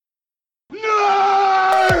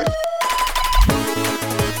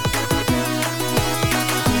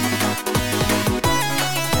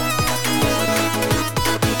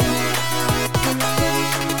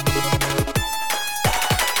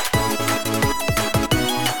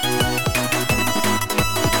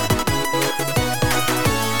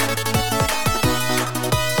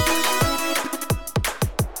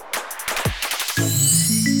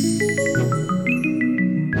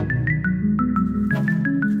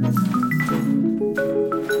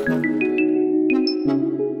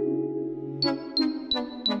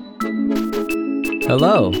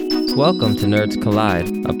Hello, welcome to Nerds Collide,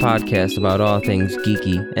 a podcast about all things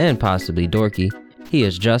geeky and possibly dorky. He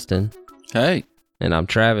is Justin. Hey. And I'm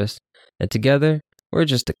Travis. And together, we're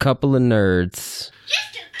just a couple of nerds.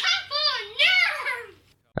 Just a couple of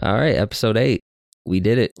nerds! Alright, episode 8. We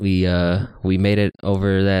did it. We made it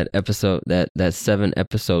over that episode, that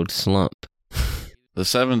 7-episode slump. The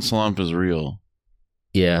 7 slump is real.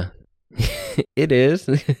 Yeah. It is.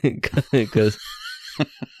 Because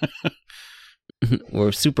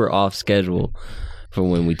we're super off schedule for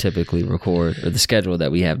when we typically record, or the schedule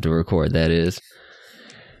that we have to record, that is.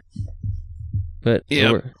 But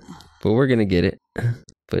we're gonna get it.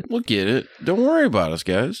 But we'll get it. Don't worry about us,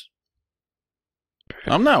 guys.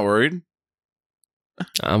 I'm not worried.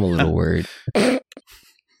 I'm a little worried.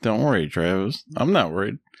 Don't worry, Travis. I'm not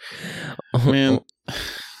worried. Man,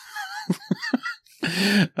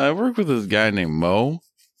 I work with this guy named Mo,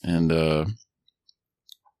 and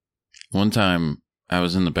one time I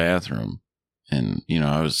was in the bathroom, and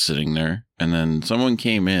I was sitting there, and then someone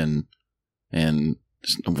came in and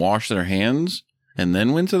washed their hands and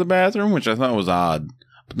then went to the bathroom, which I thought was odd.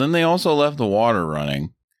 But then they also left the water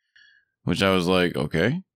running, which I was like,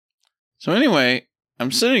 okay. So anyway,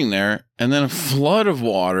 I'm sitting there, and then a flood of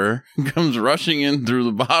water comes rushing in through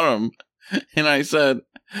the bottom, and I said,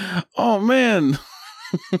 oh man,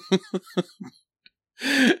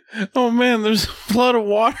 oh man, there's a flood of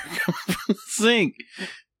water coming from the sink.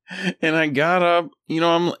 And I got up,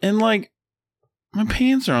 I'm in my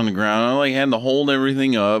pants are on the ground. I had to hold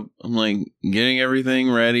everything up. I'm getting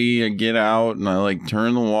everything ready. I get out and I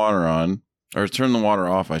turn the water on, or turn the water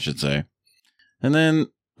off, I should say. And then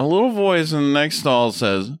a little voice in the next stall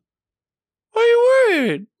says, "Why are you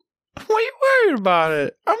worried? Why are you worried about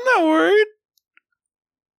it? I'm not worried.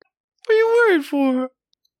 What are you worried for?"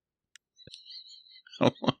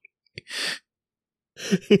 I'm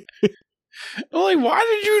like, why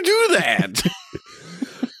did you do that?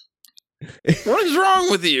 What is wrong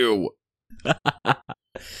with you?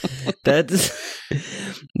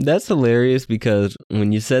 That's hilarious, because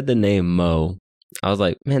when you said the name Mo, I was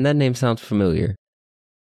like, man, that name sounds familiar.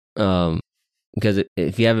 Because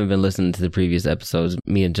if you haven't been listening to the previous episodes,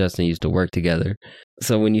 me and Justin used to work together.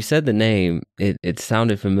 So when you said the name, it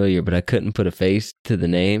sounded familiar, but I couldn't put a face to the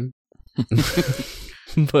name.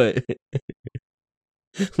 But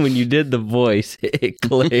when you did the voice, it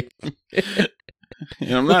clicked.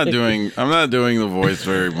 I'm not doing the voice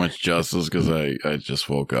very much justice because I just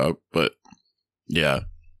woke up, but yeah.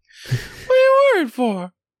 What are you worried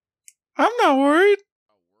for? I'm not worried.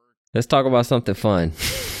 Let's talk about something fun.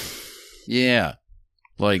 Yeah.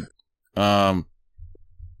 The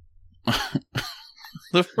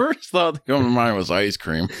first thought that came to mind was ice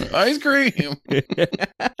cream. Ice cream.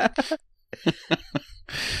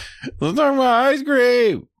 Let's talk about ice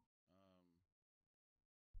cream.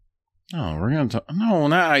 Oh, we're going to talk. No,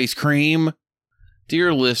 not ice cream.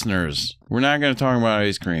 Dear listeners, we're not going to talk about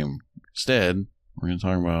ice cream. Instead, we're going to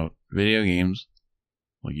talk about video games,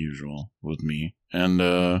 like usual, with me.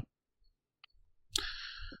 And,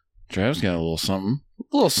 Travis got a little something. A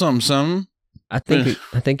little something. I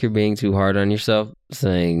think you're being too hard on yourself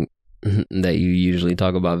saying that you usually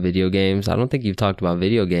talk about video games. I don't think you've talked about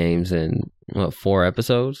video games in, 4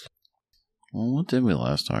 episodes? Well, what did we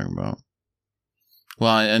last talk about?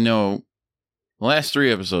 Well, I know the last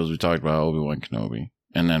 3 episodes we talked about Obi-Wan Kenobi.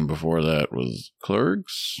 And then before that was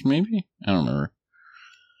Clerks, maybe? I don't remember.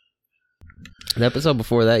 The episode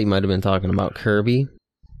before that, you might have been talking about Kirby.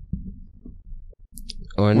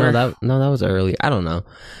 Or no, that was early. I don't know.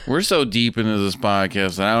 We're so deep into this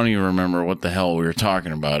podcast that I don't even remember what the hell we were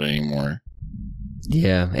talking about anymore.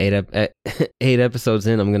 Yeah, 8 episodes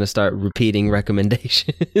in, I'm going to start repeating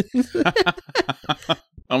recommendations.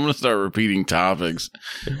 I'm going to start repeating topics.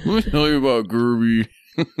 Let me tell you about Kirby.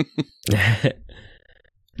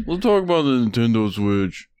 We'll talk about the Nintendo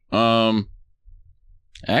Switch.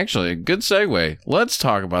 Actually, a good segue. Let's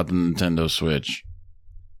talk about the Nintendo Switch.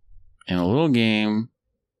 And a little game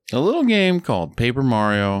called Paper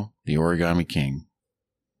Mario: The Origami King.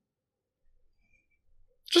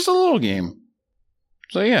 Just a little game.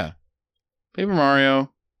 So yeah, Paper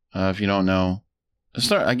Mario, if you don't know,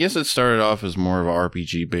 I guess it started off as more of an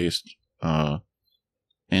RPG-based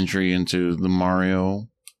entry into the Mario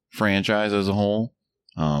franchise as a whole,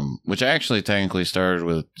 which actually technically started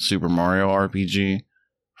with Super Mario RPG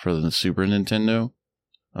for the Super Nintendo.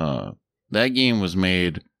 That game was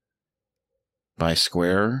made by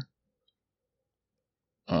Square,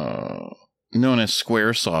 known as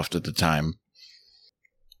Squaresoft at the time.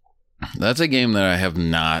 That's a game that I have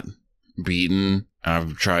not beaten.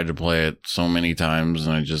 I've tried to play it so many times,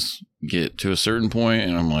 and I just get to a certain point,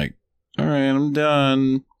 and I'm like, All right, I'm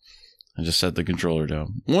done. I just set the controller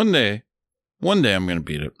down. One day I'm going to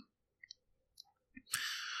beat it.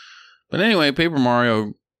 But anyway, Paper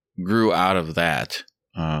Mario grew out of that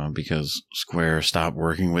because Square stopped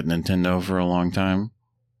working with Nintendo for a long time,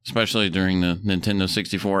 especially during the Nintendo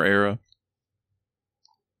 64 era.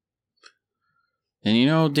 And you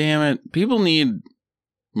know, damn it, people need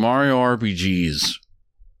Mario RPGs.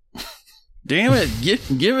 Damn it,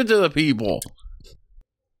 give it to the people.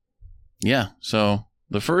 Yeah, so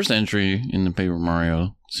the first entry in the Paper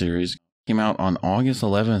Mario series came out on August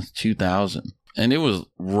 11th, 2000. And it was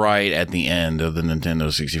right at the end of the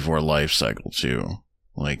Nintendo 64 life cycle, too.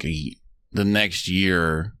 Like, the next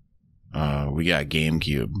year, we got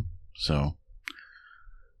GameCube. So,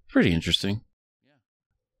 pretty interesting.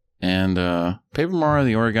 And Paper Mario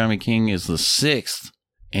the Origami King is the 6th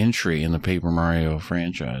entry in the Paper Mario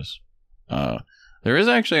franchise. There is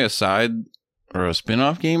actually a side, or a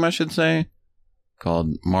spin-off game, I should say,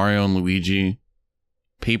 called Mario and Luigi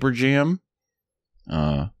Paper Jam.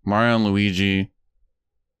 Mario and Luigi.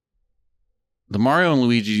 The Mario and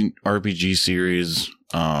Luigi RPG series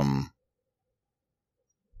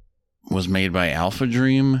was made by Alpha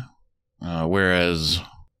Dream, whereas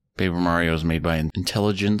Paper Mario is made by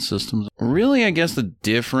Intelligent Systems. Really, I guess the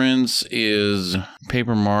difference is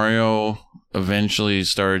Paper Mario eventually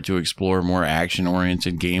started to explore more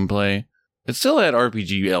action-oriented gameplay. It still had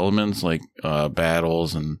RPG elements like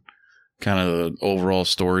battles and kind of the overall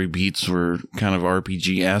story beats were kind of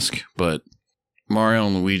RPG-esque, but Mario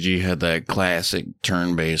and Luigi had that classic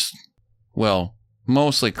turn-based, well,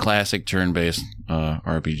 mostly classic turn-based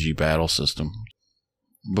RPG battle system.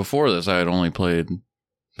 Before this, I had only played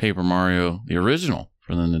Paper Mario, the original,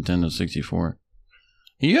 for the Nintendo 64.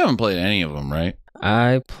 You haven't played any of them, right?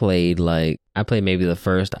 I played maybe the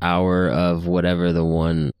first hour of whatever the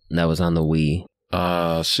one that was on the Wii.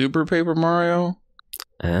 Super Paper Mario?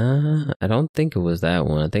 I don't think it was that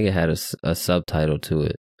one. I think it had a subtitle to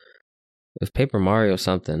it. It was Paper Mario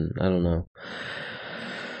something. I don't know.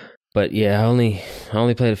 But yeah, I only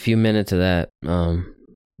played a few minutes of that.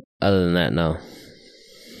 Other than that, no.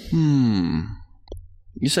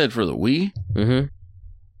 You said for the Wii? Mm-hmm.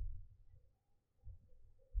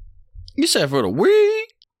 You said for the Wii?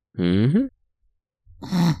 Mm-hmm.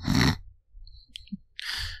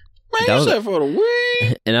 Man, you said for the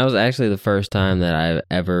Wii? And that was actually the first time that I've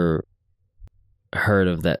ever heard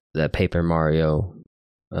of that Paper Mario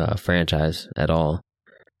franchise at all.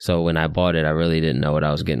 So when I bought it, I really didn't know what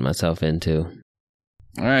I was getting myself into.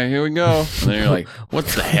 All right, here we go. And then you're like, what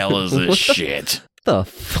the hell is this shit? What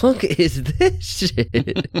the fuck is this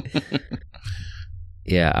shit?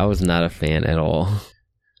 Yeah, I was not a fan at all.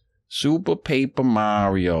 Super Paper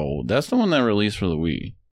Mario. That's the one that released for the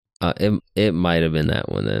Wii. It might have been that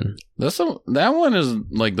one then. That one is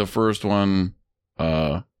like the first one.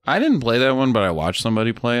 I didn't play that one, but I watched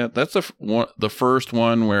somebody play it. That's the first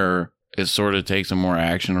one where it sort of takes a more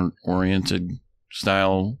action-oriented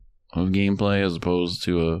style of gameplay as opposed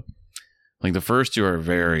to like the first two are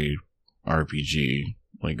very RPG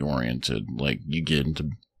like oriented. Like you get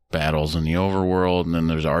into battles in the overworld, and then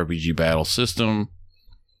there's an RPG battle system.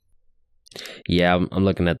 Yeah, I'm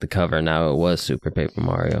looking at the cover now. It was Super Paper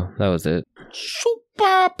Mario. That was it.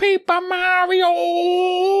 Super Paper Mario.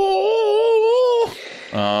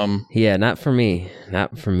 Yeah, not for me.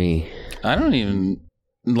 Not for me. I don't even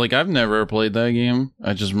like. I've never played that game.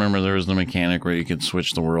 I just remember there was the mechanic where you could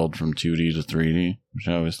switch the world from 2D to 3D, which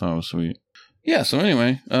I always thought was sweet. Yeah. So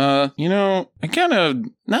anyway, I kind of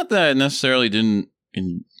not that I necessarily didn't.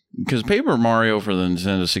 Because Paper Mario for the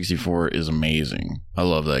Nintendo 64 is amazing. I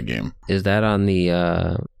love that game. Is that on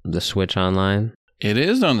the Switch Online? It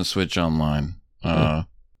is on the Switch Online. So,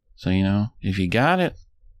 if you got it,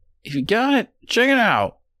 check it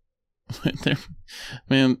out.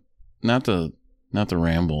 Man, not to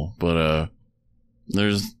ramble, but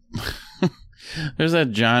there's there's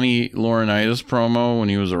that Johnny Laurinaitis promo when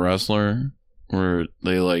he was a wrestler where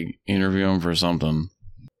they like interview him for something.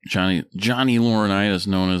 Johnny Laurinaitis,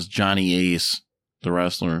 known as Johnny Ace, the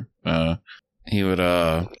wrestler. He would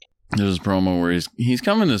there's this promo where he's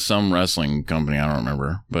coming to some wrestling company, I don't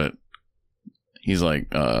remember, but he's like,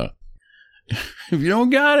 if you don't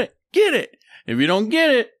got it, get it. If you don't get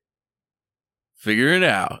it, figure it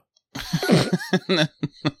out.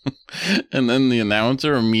 And then the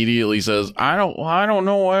announcer immediately says, I don't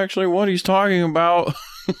know actually what he's talking about.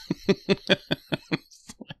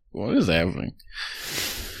 What is happening?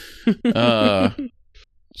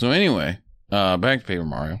 So anyway, back to Paper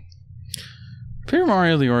Mario. Paper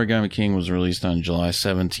Mario the Origami King was released on July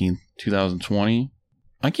 17th, 2020.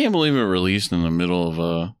 I can't believe it released in the middle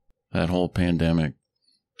of that whole pandemic.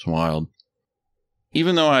 It's wild.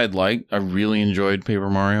 Even though I really enjoyed Paper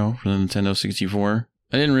Mario for the Nintendo 64,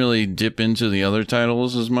 I didn't really dip into the other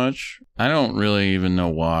titles as much. I don't really even know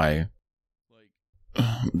why.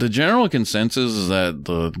 The general consensus is that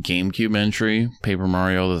the GameCube entry, Paper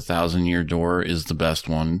Mario: The Thousand Year Door, is the best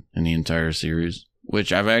one in the entire series,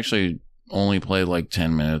 which I've actually only played like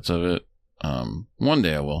 10 minutes of it. One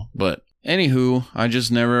day I will, but anywho, I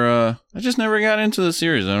just never got into the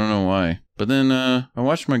series. I don't know why. But then I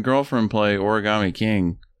watched my girlfriend play Origami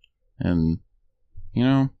King, and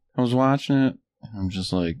I was watching it, and I'm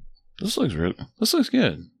just like, this looks good.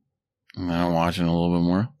 And then I'm watching it a little bit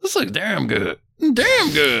more. This looks damn good.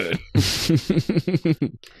 Damn good.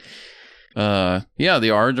 Yeah, the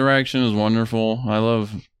art direction is wonderful. I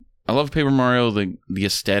love Paper Mario, the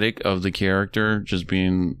aesthetic of the character just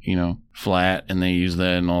being, flat, and they use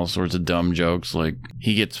that in all sorts of dumb jokes. Like,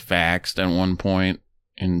 he gets faxed at one point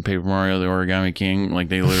in Paper Mario: The Origami King. Like,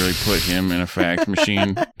 they literally put him in a fax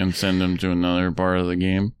machine and send him to another part of the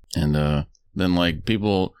game. And then, like,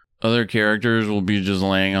 other characters will be just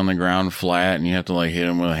laying on the ground flat, and you have to, like, hit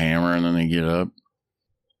them with a hammer, and then they get up.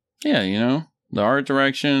 Yeah, the art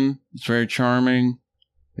direction is very charming.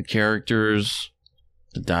 The characters,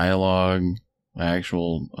 the dialogue, the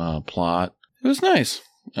actual plot. It was nice.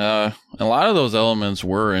 A lot of those elements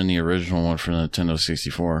were in the original one for the Nintendo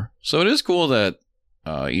 64. So it is cool that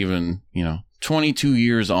even, 22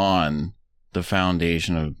 years on, the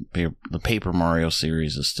foundation of the Paper Mario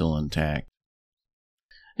series is still intact.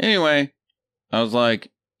 Anyway, I was like,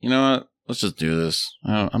 you know what? Let's just do this.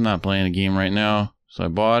 I'm not playing a game right now. So I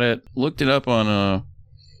bought it, looked it up on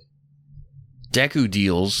Deku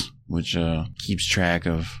Deals, which keeps track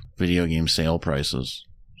of video game sale prices.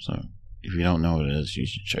 So if you don't know what it is, you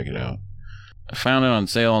should check it out. I found it on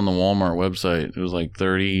sale on the Walmart website. It was like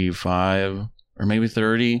 $35 or maybe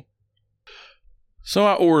 $30. So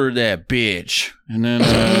I ordered that bitch. And then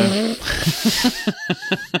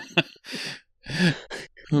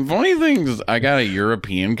the funny thing is I got a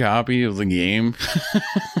European copy of the game.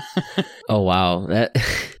 Oh wow.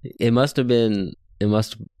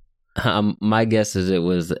 My guess is it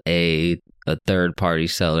was a third party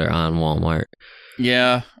seller on Walmart.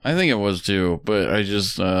 Yeah, I think it was too, but I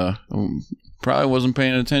just probably wasn't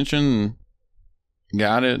paying attention and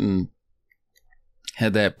got it and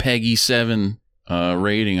had that Peggy 7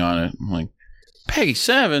 rating on it. I'm like, Peggy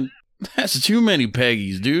 7? That's too many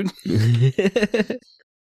Peggies, dude.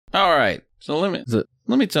 All right, so let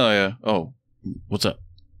me tell you. Oh, what's up?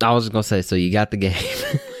 I was gonna say, so you got the game.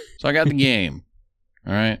 So I got the game.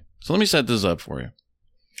 All right, so let me set this up for you.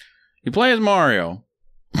 You play as Mario.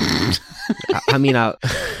 I mean, I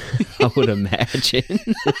would imagine.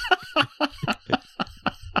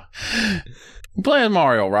 You play as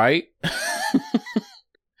Mario, right?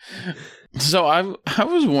 So I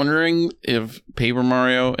was wondering if Paper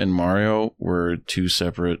Mario and Mario were two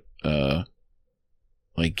separate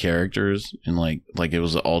like characters in like it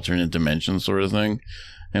was an alternate dimension sort of thing.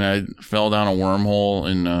 And I fell down a wormhole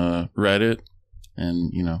in Reddit,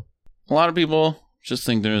 and a lot of people just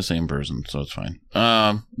think they're the same person, so it's fine.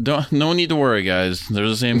 No need to worry, guys. They're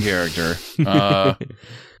the same character.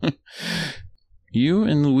 You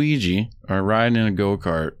and Luigi are riding in a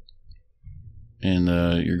go-kart, and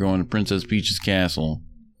you're going to Princess Peach's castle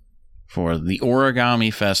for the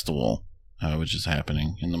Origami Festival, which is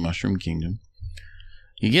happening in the Mushroom Kingdom.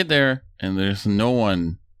 You get there, and there's no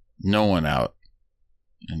one out.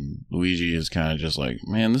 And Luigi is kind of just like,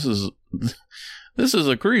 man, this is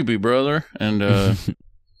a creepy, brother. And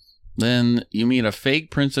then you meet a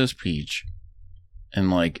fake Princess Peach,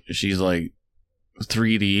 and like she's like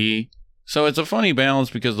 3D. So it's a funny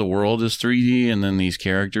balance because the world is 3D, and then these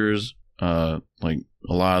characters, like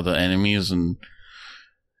a lot of the enemies in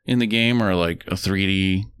the game are like a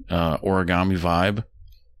 3D origami vibe.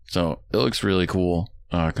 So it looks really cool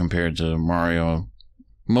compared to Mario.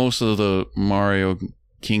 Most of the Mario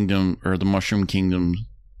Kingdom, or the Mushroom Kingdom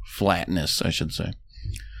flatness, I should say.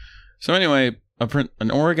 So anyway, an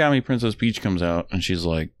Origami Princess Peach comes out, and she's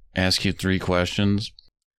like, ask you 3 questions.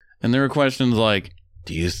 And there are questions like,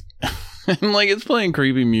 and like it's playing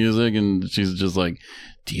creepy music, and she's just like,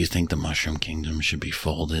 do you think the Mushroom Kingdom should be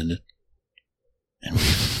folded and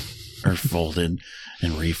folded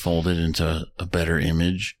and refolded into a better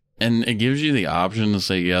image? And it gives you the option to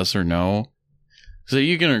say yes or no. So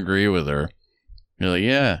you can agree with her. You're like,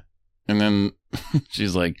 yeah. And then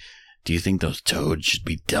she's like, do you think those toads should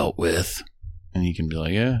be dealt with? And you can be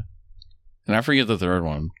like, yeah. And I forget the third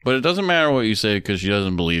one. But it doesn't matter what you say because she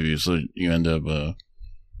doesn't believe you. So you end up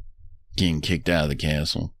getting kicked out of the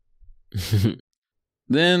castle.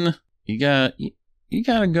 Then you gotta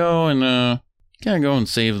go and gotta go and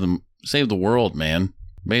save the world, man.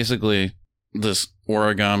 Basically, this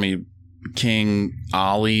origami king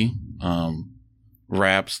Ali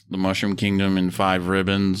wraps the Mushroom Kingdom in 5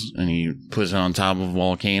 ribbons, and he puts it on top of a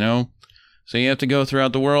volcano. So you have to go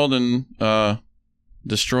throughout the world and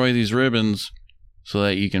destroy these ribbons so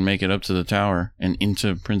that you can make it up to the tower and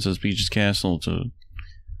into Princess Peach's castle to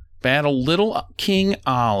battle little King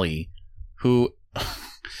Ali, who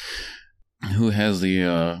has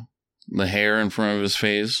the hair in front of his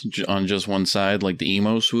face on just one side, like the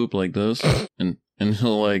emo swoop, like this, and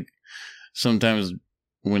he'll like sometimes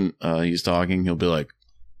when he's talking, he'll be like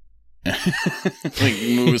like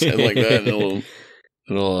move his head like that, and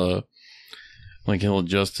it'll like he'll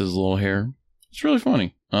adjust his little hair. It's really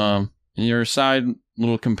funny. And your side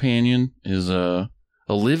little companion is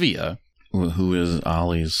Olivia, who is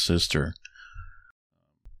Ollie's sister.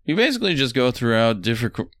 You basically just go throughout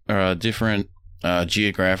different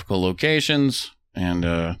geographical locations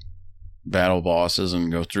and battle bosses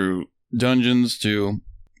and go through dungeons to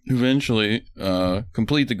eventually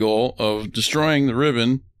complete the goal of destroying the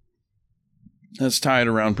ribbon that's tied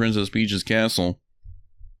around Princess Peach's castle.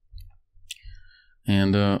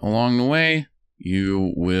 And along the way,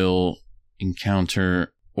 you will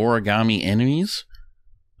encounter origami enemies,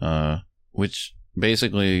 which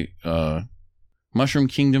basically Mushroom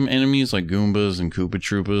Kingdom enemies like Goombas and Koopa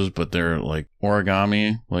Troopas, but they're like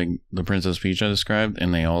origami, like the Princess Peach I described,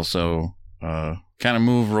 and they also kind of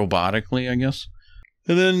move robotically, I guess.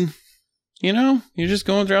 And then, you're just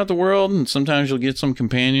going throughout the world, and sometimes you'll get some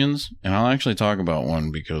companions, and I'll actually talk about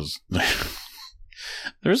one because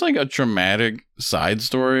there's like a traumatic side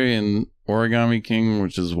story in Origami King,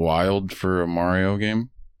 which is wild for a Mario game.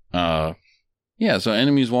 Yeah, so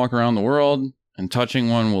enemies walk around the world, and touching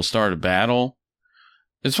one will start a battle.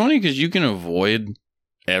 It's funny because you can avoid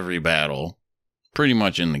every battle pretty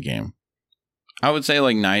much in the game. I would say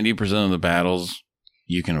like 90% of the battles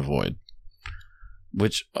you can avoid.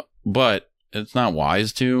 But it's not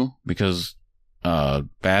wise to, because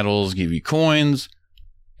battles give you coins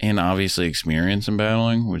and obviously experience in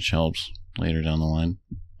battling, which helps later down the line.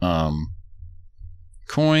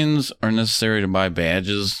 Coins are necessary to buy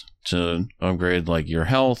badges to upgrade like your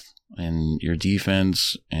health and your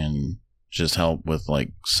defense and just help with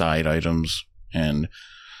like side items. And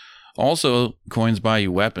also coins buy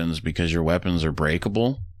you weapons because your weapons are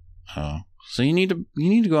breakable. So you need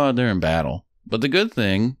to go out there and battle. But the good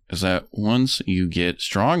thing is that once you get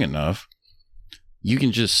strong enough, you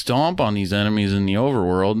can just stomp on these enemies in the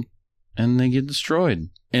overworld and they get destroyed.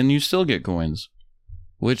 And you still get coins.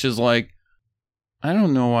 Which is like, I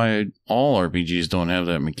don't know why all RPGs don't have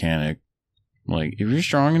that mechanic. Like, if you're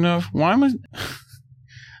strong enough, why am I...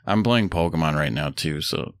 I'm playing Pokemon right now too,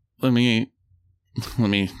 so let me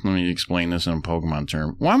explain this in a Pokemon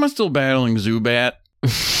term. Why am I still battling Zubat?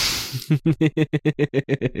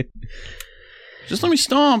 Just let me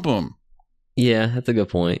stomp him. Yeah, that's a good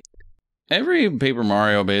point. Every Paper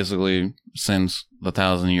Mario, basically, since the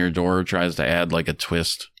 1,000-Year Door, tries to add like a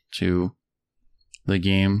twist to the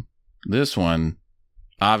game. This one,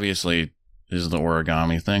 obviously, is the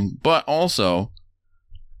origami thing, but also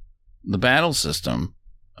the battle system.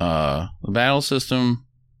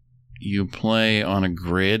 You play on a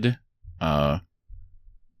grid. So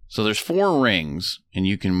there's 4 rings, and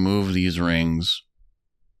you can move these rings.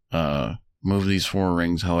 Move these 4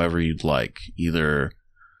 rings however you'd like. Either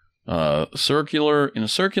in a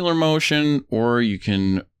circular motion, or you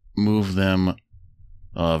can move them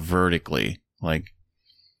vertically, like,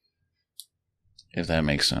 if that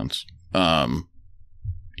makes sense.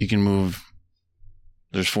 You can move.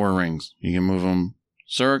 There's 4 rings. You can move them.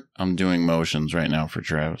 I'm doing motions right now for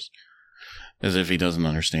Travis, as if he doesn't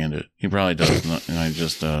understand it. He probably doesn't, and I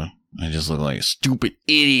just look like a stupid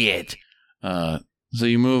idiot. So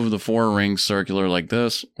you move the 4 rings circular like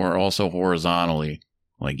this, or also horizontally,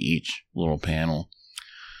 like each little panel.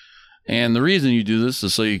 And the reason you do this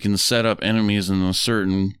is so you can set up enemies in a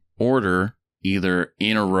certain order, either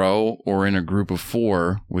in a row or in a group of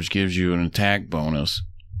 4, which gives you an attack bonus.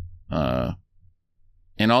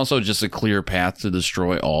 And also just a clear path to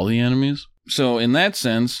destroy all the enemies. So in that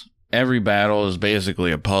sense, every battle is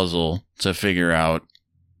basically a puzzle to figure out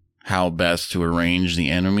how best to arrange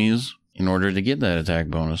the enemies in order to get that attack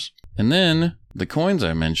bonus. And then the coins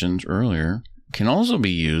I mentioned earlier can also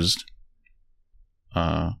be used.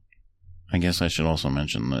 I guess I should also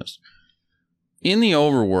mention this. In the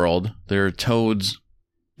overworld, there are toads.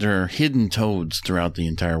 There are hidden toads throughout the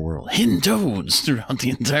entire world. Hidden toads throughout the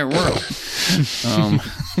entire world.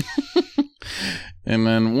 And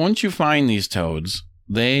then once you find these toads,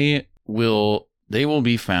 they will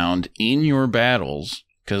be found in your battles,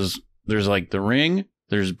 because there's like the ring,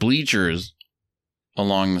 there's bleachers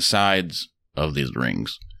along the sides of these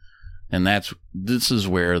rings. And this is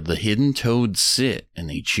where the hidden toads sit, and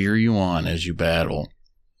they cheer you on as you battle.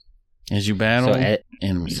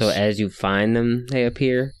 Enemies. So as you find them, they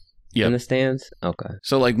appear in the stands? Okay.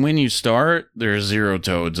 So like when you start, there's 0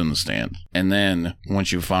 toads in the stand. And then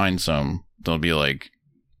once you find some, there'll be like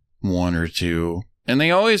 1 or 2. And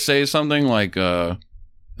they always say something like,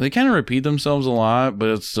 they kind of repeat themselves a lot, but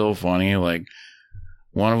it's still funny. Like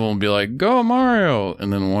one of them will be like, "Go Mario."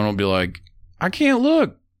 And then one will be like, "I can't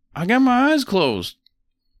look. I got my eyes closed."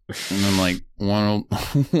 And then like one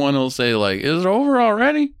will say like, "Is it over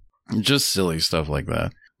already?" Just silly stuff like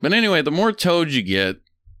that. But anyway, the more toads you get,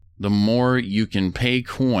 the more you can pay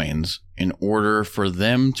coins in order for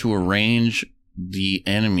them to arrange the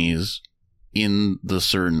enemies in the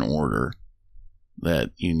certain order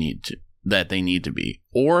that they need to be,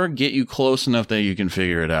 or get you close enough that you can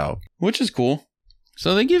figure it out, which is cool.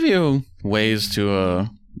 So they give you ways to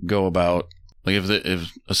go about, like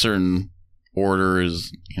if a certain order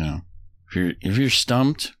is, if you're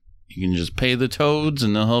stumped, you can just pay the toads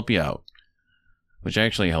and they'll help you out, which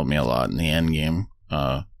actually helped me a lot in the end game,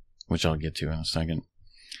 which I'll get to in a second.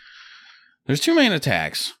 There's 2 main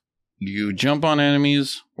attacks. You jump on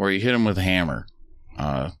enemies or you hit them with a hammer.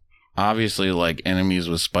 Obviously, like enemies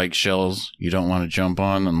with spike shells, you don't want to jump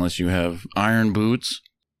on unless you have iron boots.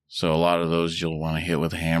 So a lot of those you'll want to hit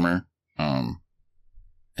with a hammer. And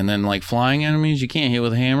then like flying enemies, you can't hit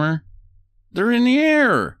with a hammer. They're in the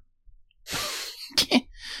air. Can't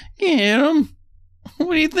hit them.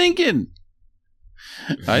 What are you thinking?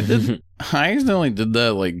 I accidentally did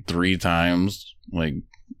that like 3 times, like,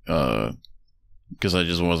 because I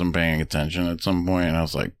just wasn't paying attention at some point, and I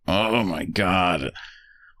was like, oh my god.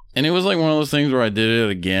 And it was like one of those things where I did it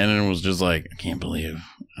again, and it was just like, I can't believe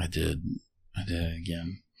I did it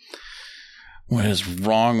again. What is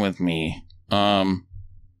wrong with me?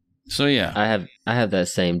 So yeah. I have that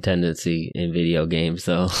same tendency in video games,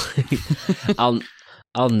 so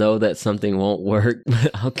I'll know that something won't work,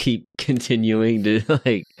 but I'll keep continuing to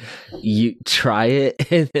like you try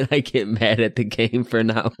it, and then I get mad at the game for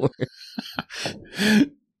not working.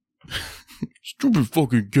 Stupid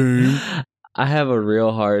fucking game. I have a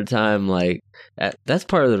real hard time, like, that's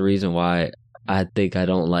part of the reason why I think I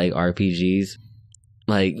don't like RPGs.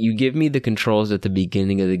 Like, you give me the controls at the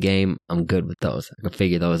beginning of the game, I'm good with those. I can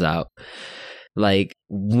figure those out. Like,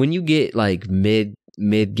 when you get, like,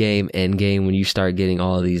 mid-game, end-game, when you start getting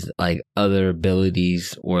all of these, like, other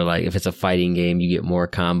abilities, or, like, if it's a fighting game, you get more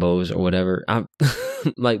combos or whatever, I'm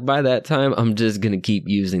like, by that time, I'm just gonna keep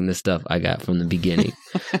using the stuff I got from the beginning.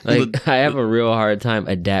 Like, I have a real hard time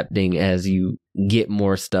adapting as you get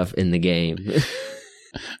more stuff in the game.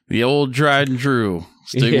 The old tried and true.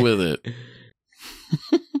 Stick with it.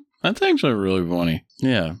 That's actually really funny.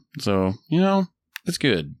 Yeah. So, it's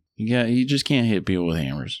good. You just can't hit people with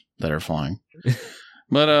hammers that are flying.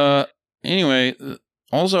 But anyway,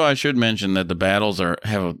 also I should mention that the battles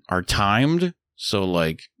are timed. So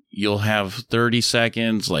like you'll have 30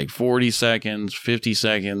 seconds, like 40 seconds, 50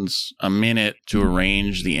 seconds, a minute to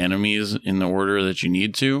arrange the enemies in the order that you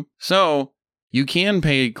need to. So you can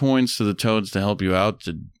pay coins to the toads to help you out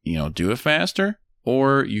to, do it faster,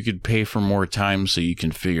 or you could pay for more time so you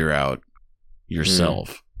can figure out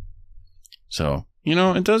yourself. So,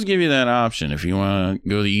 it does give you that option. If you want to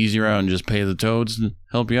go the easy route and just pay the toads to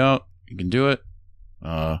help you out, you can do it.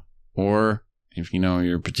 Or if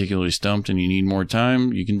you're particularly stumped and you need more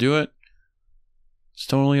time, you can do it. It's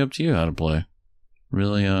totally up to you how to play.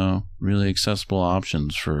 Really, really accessible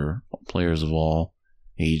options for players of all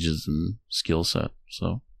ages and skill set.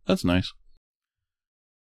 So that's nice.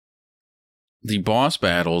 The boss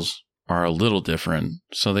battles are a little different.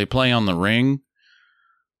 So they play on the ring,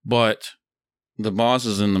 but the boss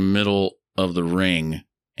is in the middle of the ring,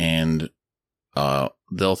 and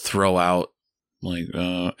they'll throw out like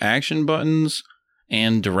action buttons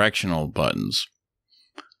and directional buttons.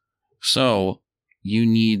 So you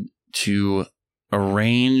need to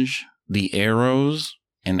arrange the arrows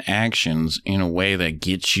and actions in a way that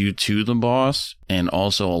gets you to the boss and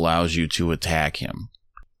also allows you to attack him.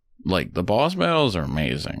 Like, the boss battles are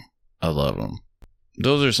amazing. I love them.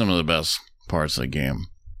 Those are some of the best parts of the game.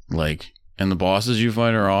 Like, and the bosses you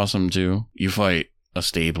fight are awesome too. You fight a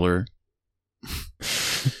stapler,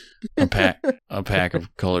 a pack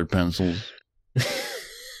of colored pencils,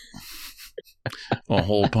 a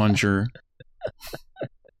hole puncher,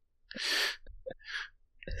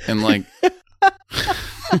 and like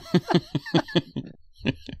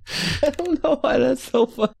I don't know why that's so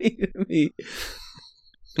funny to me.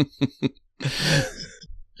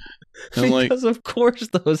 I'm like, Because of course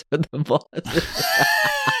those are the bosses.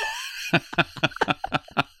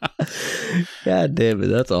 God damn it,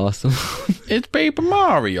 that's awesome. it's Paper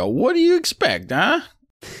Mario. What do you expect, huh?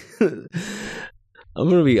 I'm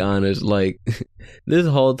gonna be honest, like this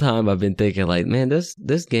whole time I've been thinking like, man,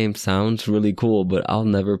 this game sounds really cool, but I'll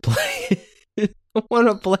never play it. I want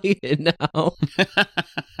to play it now.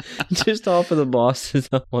 Just off of the bosses,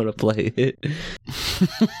 I want to play it.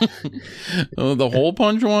 The hole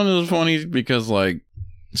punch one is funny because like,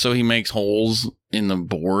 so he makes holes in the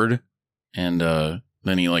board and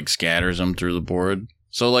then he like scatters them through the board.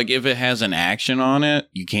 So like if it has an action on it,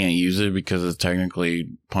 you can't use it because it's technically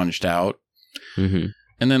punched out. Mm-hmm.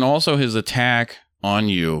 And then also his attack on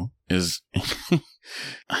you is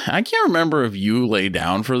I can't remember if you lay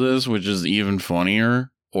down for this, which is even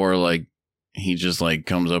funnier, or like he just like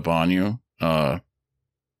comes up on you.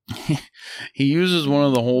 He uses one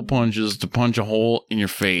of the hole punches to punch a hole in your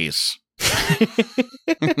face.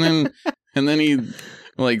 and then he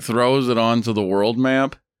like throws it onto the world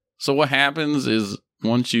map. So what happens is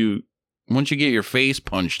once you get your face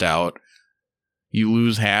punched out, you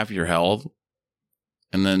lose half your health.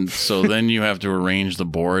 And then then you have to arrange the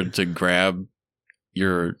board to grab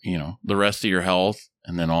your, the rest of your health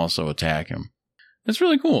and then also attack him. It's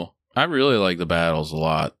really cool. I really like the battles a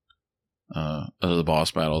lot. The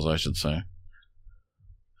boss battles, I should say.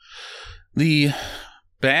 The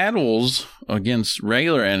battles against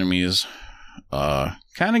regular enemies kind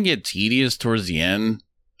of get tedious towards the end.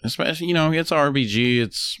 Especially, it's RPG,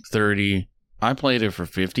 it's 30. I played it for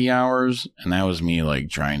 50 hours, and that was me, like,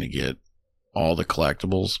 trying to get all the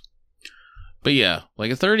collectibles. But yeah,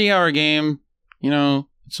 like a 30-hour game, at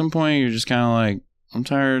some point you're just kind of like, I'm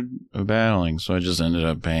tired of battling, so I just ended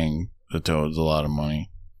up paying the Toads a lot of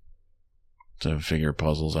money to figure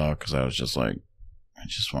puzzles out, because I was just like, I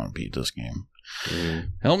just want to beat this game.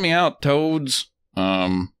 Help me out, Toads.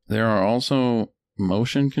 There are also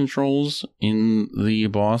motion controls in the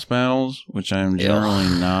boss battles, which I'm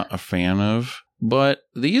generally not a fan of. But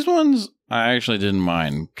these ones I actually didn't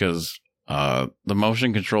mind, because the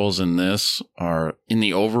motion controls in this are, in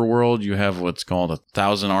the overworld, you have what's called a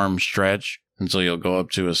 1,000-arm stretch. And so you'll go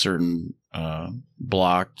up to a certain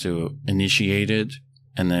block to initiate it.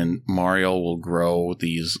 And then Mario will grow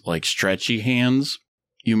these like stretchy hands.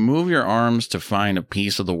 You move your arms to find a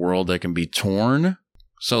piece of the world that can be torn.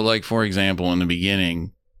 So like, for example, in the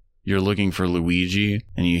beginning, you're looking for Luigi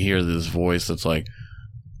and you hear this voice that's like,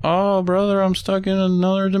 oh, brother, I'm stuck in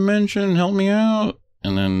another dimension. Help me out.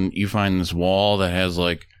 And then you find this wall that has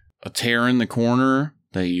like a tear in the corner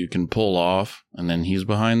that you can pull off, and then he's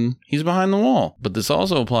behind the wall. But this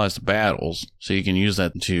also applies to battles, so you can use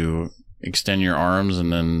that to extend your arms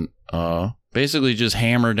and then basically just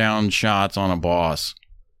hammer down shots on a boss.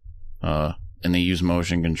 And they use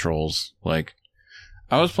motion controls. Like,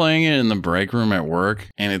 I was playing it in the break room at work,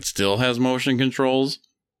 and it still has motion controls.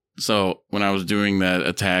 So when I was doing that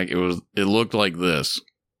attack, it looked like this.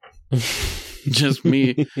 Just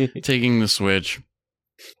me taking the switch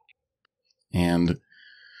and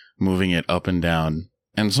moving it up and down.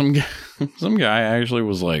 And some guy actually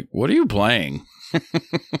was like, what are you playing?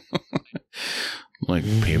 Like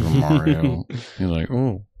Paper Mario. He's like,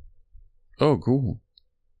 oh, cool.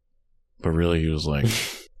 But really he was like,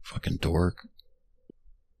 fucking dork.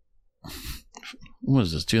 What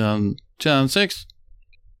is this, 2006?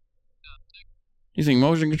 You think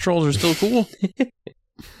motion controls are still cool?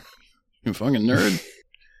 You fucking nerd.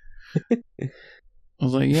 I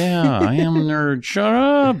was like, yeah, I am a nerd. Shut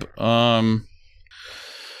up.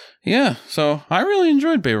 Yeah, so I really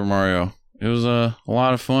enjoyed Paper Mario. It was a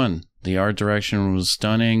lot of fun. The art direction was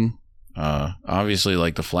stunning. Obviously,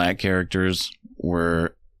 like, the flat characters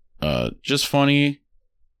were just funny.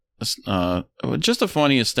 Just a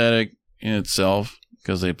funny aesthetic in itself,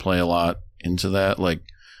 because they play a lot into that. Like,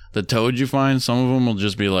 the Toads you find, some of them will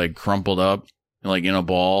just be, like, crumpled up, like, in a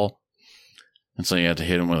ball. And so you have to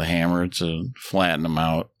hit them with a hammer to flatten them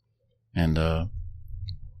out. And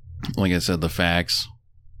like I said, the facts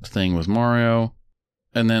thing with Mario.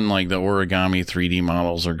 And then like the origami 3D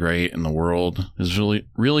models are great, and the world is really,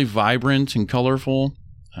 really vibrant and colorful.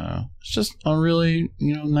 It's just a really,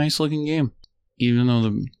 nice looking game. Even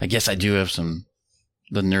though I guess I do have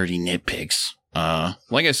the nerdy nitpicks.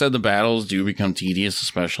 Like I said, the battles do become tedious,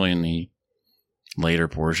 especially in the later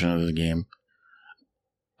portion of the game.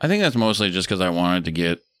 I think that's mostly just because I wanted to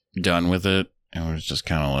get done with it, and it was just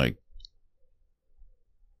kind of like,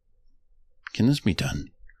 can this be done?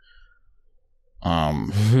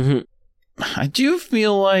 I do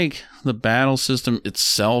feel like the battle system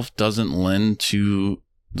itself doesn't lend to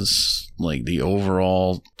this like the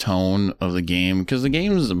overall tone of the game, because the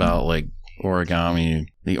game is about like origami,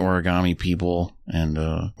 the origami people, and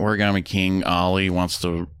Origami King Ollie wants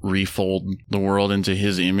to refold the world into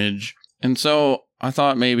his image. And so I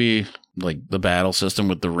thought maybe like the battle system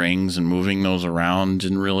with the rings and moving those around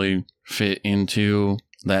didn't really fit into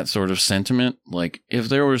that sort of sentiment. Like if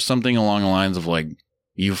there was something along the lines of like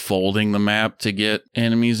you folding the map to get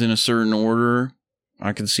enemies in a certain order,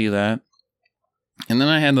 I could see that. And then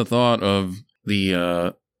I had the thought of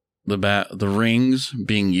the rings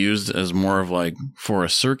being used as more of like for a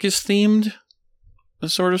circus themed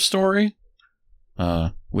sort of story,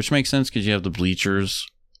 which makes sense because you have the bleachers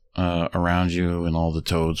around you and all the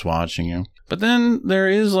toads watching you. But then there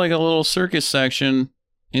is like a little circus section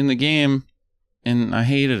in the game, and I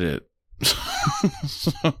hated it.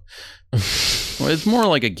 Well, it's more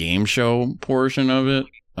like a game show portion of it,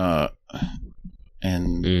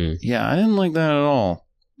 and yeah, I didn't like that at all.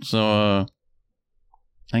 So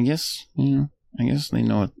I guess they know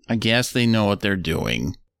it. I guess they know what they're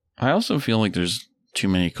doing. I also feel like there's too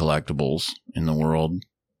many collectibles in the world.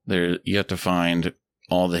 You have to find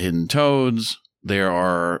all the hidden toads. There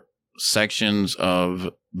are sections of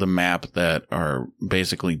the map that are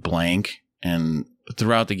basically blank, and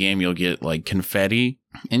throughout the game you'll get like confetti,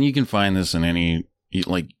 and you can find this in any,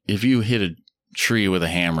 like if you hit a tree with a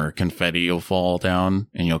hammer, confetti will fall down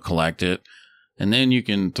and you'll collect it, and then you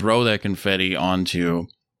can throw that confetti onto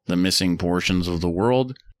the missing portions of the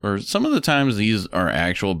world. Or some of the times these are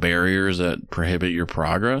actual barriers that prohibit your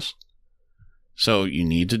progress, so you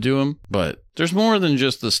need to do them. But there's more than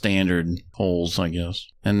just the standard holes, I guess.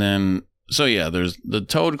 And then, so yeah, there's the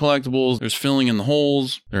toad collectibles, there's filling in the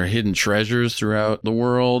holes, there are hidden treasures throughout the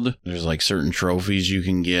world, there's like certain trophies you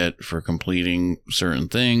can get for completing certain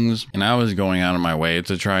things, and I was going out of my way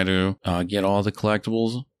to try to get all the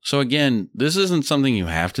collectibles. So again, this isn't something you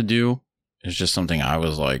have to do, it's just something I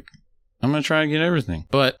was like, I'm going to try to get everything.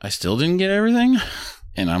 But I still didn't get everything.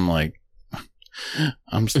 And I'm like,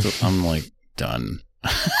 I'm like done.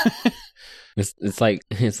 It's like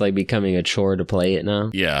becoming a chore to play it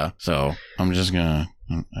now. Yeah. So I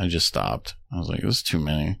just stopped. I was like, this is too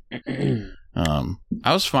many. I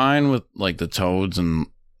was fine with like the toads and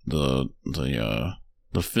the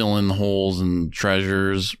fill in holes and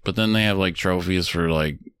treasures, but then they have like trophies for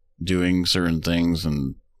like doing certain things,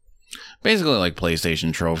 and basically like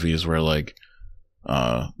PlayStation trophies where like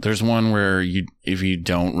there's one where if you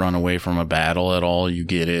don't run away from a battle at all, you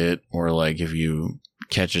get it, or like if you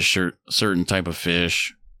catch a certain type of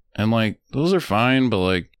fish, and like those are fine, but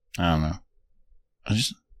like I don't know, I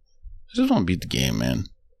just want to beat the game, man.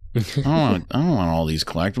 I don't want all these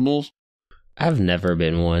collectibles. I've never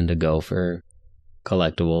been one to go for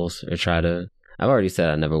collectibles or try to. I've already said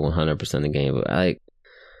I never 100% the game, but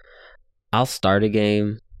I'll start a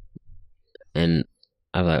game and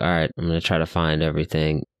I'm like, all right, I'm gonna try to find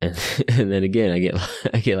everything, and then again, I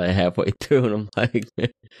get like halfway through, and I'm like,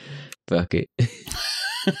 fuck it.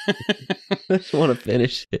 I just want to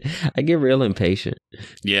finish it. I get real impatient.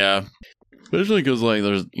 Yeah, especially because like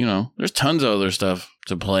there's tons of other stuff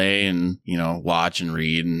to play and watch and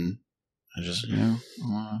read, and I just yeah.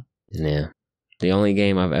 The only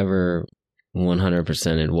game I've ever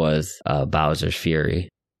 100%ed was Bowser's Fury.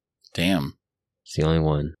 Damn, it's the only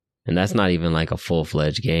one. And that's not even like a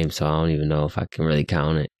full-fledged game, so I don't even know if I can really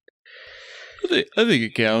count it. I think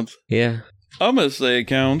it counts. Yeah. I'm going to say it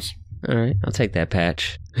counts. All right, I'll take that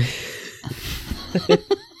patch.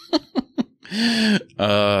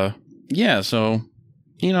 Yeah, so,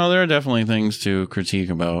 there are definitely things to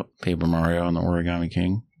critique about Paper Mario and the Origami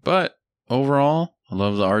King. But overall, I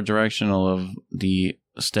love the art direction. I love the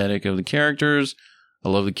aesthetic of the characters. I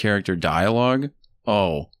love the character dialogue.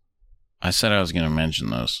 Oh, I said I was going to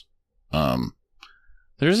mention this.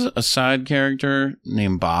 There's a side character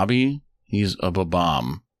named Bobby. He's a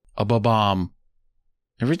babam. A babam.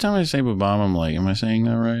 Every time I say babam, I'm like, am I saying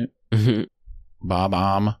that right?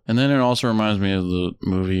 Babam. And then it also reminds me of the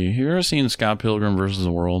movie. Have you ever seen Scott Pilgrim versus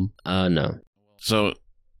the World? No. So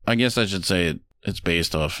I guess I should say it's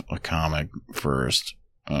based off a comic first.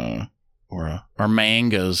 Or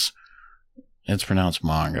mangas. It's pronounced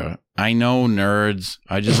manga. I know, nerds.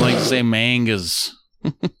 I just like to say mangas.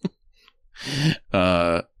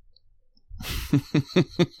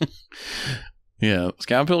 Yeah,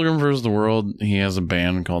 Scott Pilgrim vs. the World, he has a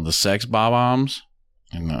band called the Sex Bob-Ombs,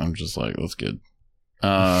 and I'm just like, that's good.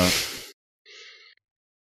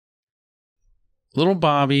 Little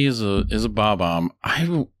Bobby is a Bob-Omb.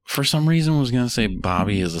 I, for some reason, was going to say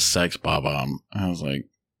Bobby is a sex Bob-Omb. I was like,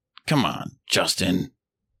 come on, Justin.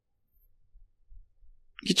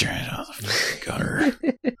 Get your head out of the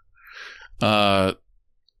gutter.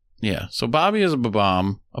 yeah. So Bobby is a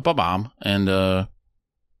babam, and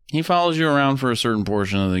he follows you around for a certain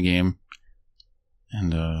portion of the game.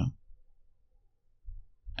 And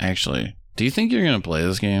actually, do you think you're gonna play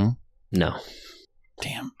this game? No.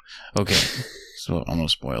 Damn. Okay. So I'm gonna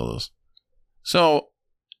spoil this. So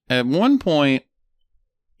at one point,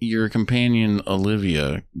 your companion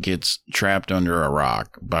Olivia gets trapped under a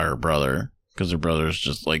rock by her brother because her brother's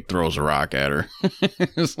just like throws a rock at her.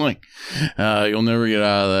 It's like, you'll never get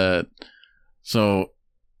out of that. So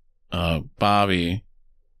Bobby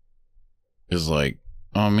is like,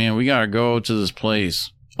 oh man, we gotta go to this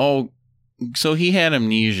place. Oh, so he had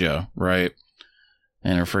amnesia, right?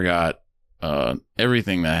 And I forgot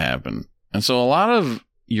everything that happened. And so a lot of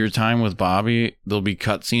your time with Bobby, there'll be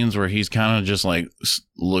cutscenes where he's kind of just like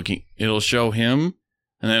looking. It'll show him,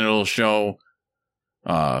 and then it'll show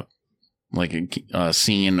like a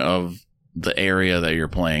scene of the area that you're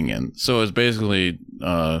playing in. So it's basically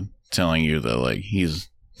telling you that like he's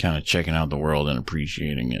kind of checking out the world and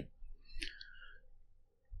appreciating it.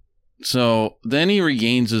 So then he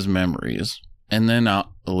regains his memories, and then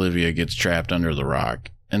Olivia gets trapped under the rock,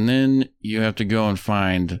 and then you have to go and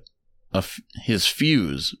find his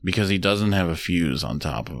fuse because he doesn't have a fuse on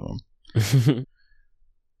top of him.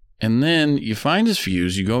 And then you find his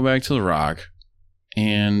fuse, you go back to the rock,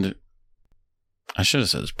 and I should have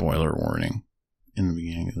said spoiler warning in the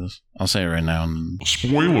beginning of this. I'll say it right now.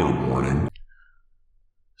 Spoiler warning.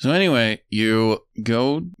 So anyway, you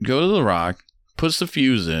go to the rock, puts the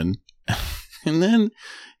fuse in, and then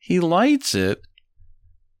he lights it,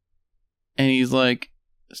 and he's like,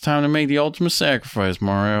 it's time to make the ultimate sacrifice,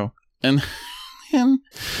 Mario. And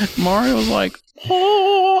Mario's like,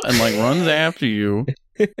 oh, and like runs after you,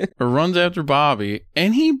 or runs after Bobby,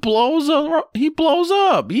 and he blows up.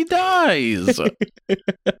 He dies. I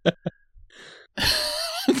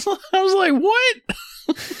was like, what?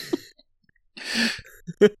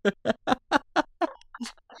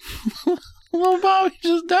 Little Bobby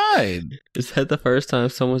just died. Is that the first time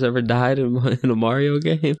someone's ever died in a Mario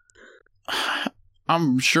game?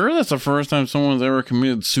 I'm sure that's the first time someone's ever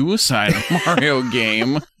committed suicide in a Mario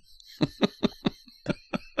game.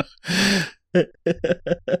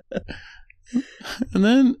 And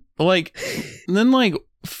then, like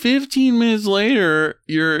 15 minutes later,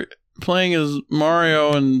 you're playing as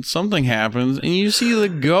Mario and something happens, and you see the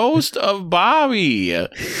ghost of Bobby.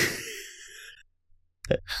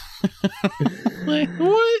 Like,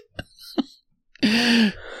 what?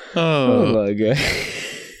 Oh my god.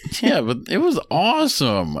 Yeah, but it was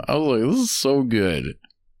awesome. I was like, this is so good.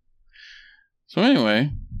 So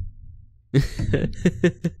anyway,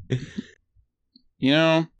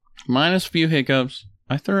 minus a few hiccups,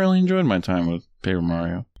 I thoroughly enjoyed my time with Paper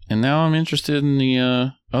Mario. And now I'm interested in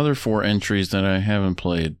the other 4 entries that I haven't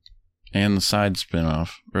played, and the side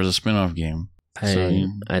spin-off, or the spin-off game.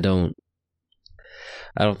 I don't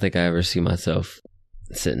think I ever see myself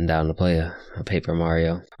sitting down to play a Paper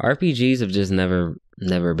Mario. RPGs have just never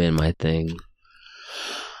been my thing.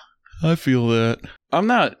 I feel that. I'm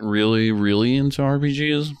not really into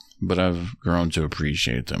RPGs, but I've grown to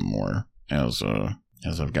appreciate them more as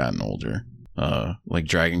I've gotten older. Like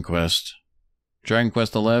Dragon Quest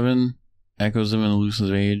 11, Echoes of an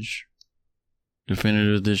Elusive Age,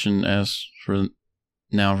 Definitive Edition S for the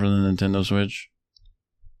Nintendo Switch.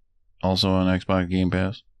 Also on Xbox Game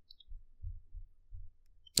Pass.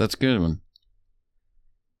 That's a good one.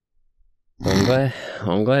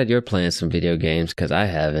 I'm glad you're playing some video games, because I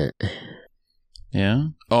haven't. Yeah?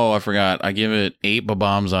 Oh, I forgot. I give it 8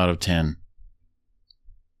 bombs out of 10.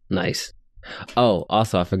 Nice. Oh,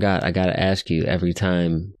 also I forgot. I gotta ask you every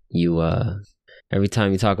time you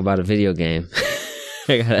talk about a video game.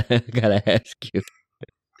 I gotta ask you.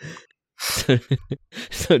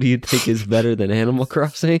 So do you think it's better than Animal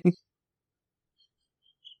Crossing?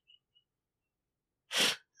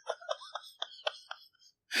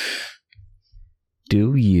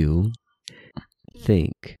 Do you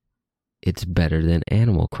think it's better than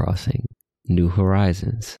Animal Crossing New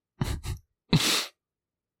Horizons?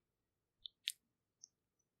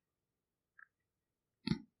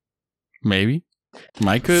 Maybe.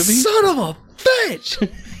 Might could be. Son of a bitch!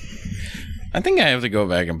 I think I have to go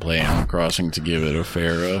back and play Animal Crossing to give it a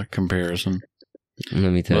fair comparison.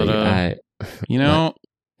 Let me tell you,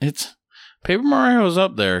 it's Paper Mario's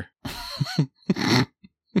up there.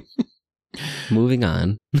 Moving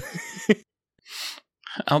on.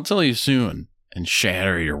 I'll tell you soon and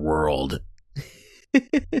shatter your world. I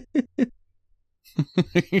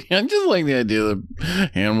just like the idea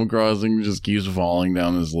that Animal Crossing just keeps falling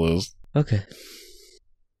down this list. Okay.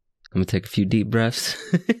 I'm gonna take a few deep breaths.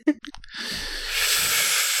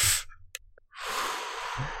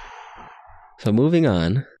 So moving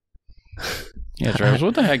on. Yeah, Travis,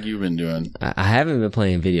 what the heck you been doing? I haven't been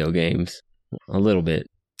playing video games a little bit.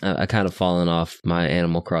 I kind of fallen off my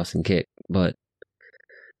Animal Crossing kick, but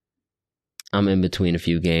I'm in between a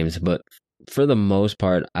few games. But for the most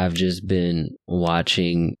part, I've just been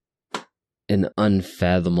watching an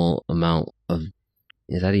unfathomable amount of,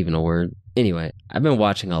 is that even a word? Anyway, I've been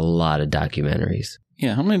watching a lot of documentaries.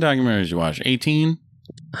 Yeah, how many documentaries you watch? 18?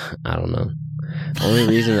 I don't know. Only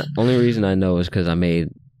reason I know is because I made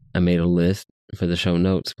a list for the show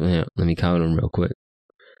notes. Yeah, let me count them real quick.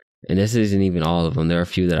 And this isn't even all of them. There are a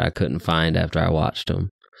few that I couldn't find after I watched them.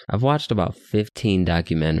 I've watched about 15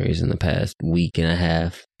 documentaries in the past week and a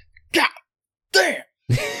half. God damn!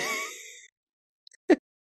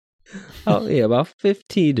 Oh yeah, about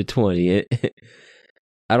 15 to 20.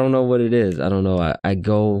 I don't know what it is. I don't know. I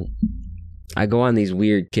go on these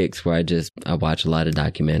weird kicks where I watch a lot of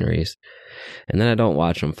documentaries, and then I don't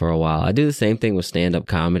watch them for a while. I do the same thing with stand-up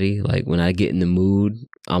comedy. Like when I get in the mood,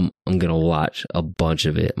 I'm gonna watch a bunch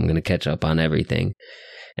of it. I'm gonna catch up on everything,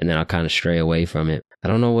 and then I'll kind of stray away from it. I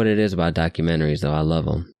don't know what it is about documentaries though. I love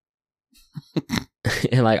them.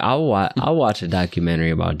 And like I'll watch a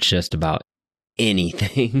documentary about just about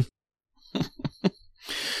anything.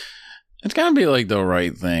 It's gotta be like the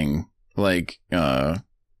right thing, like So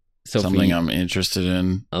something I'm interested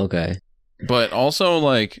in. Okay, but also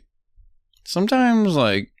like sometimes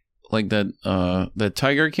like that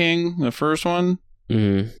Tiger King, the first one.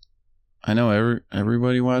 mm-hmm. I know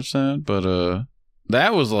everybody watched that, but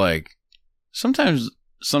that was like sometimes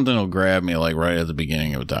something will grab me like right at the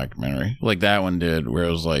beginning of a documentary, like that one did, where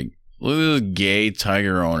it was like, look at this gay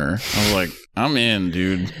tiger owner. I was like, I'm in,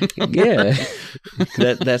 dude. Yeah,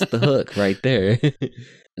 that's the hook right there.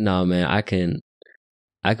 No, man, I can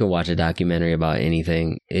watch a documentary about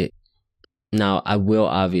anything. Now I will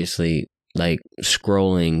obviously like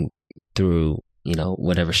scrolling through,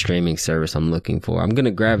 whatever streaming service I'm looking for. I'm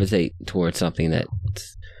gonna gravitate towards something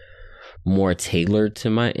that's more tailored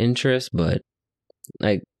to my interest. But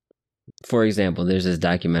like, for example, there's this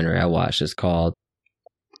documentary I watched. It's called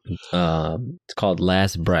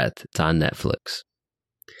Last Breath. It's on Netflix,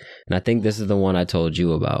 and I think this is the one I told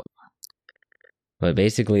you about. But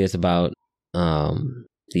basically, it's about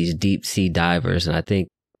these deep sea divers, and I think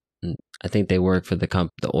they work for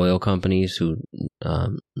the oil companies who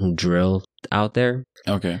drill out there.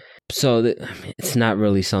 Okay. So it's not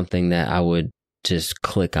really something that I would just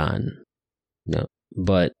click on,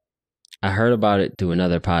 But I heard about it through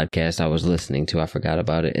another podcast I was listening to. I forgot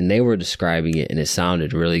about it, and they were describing it, and it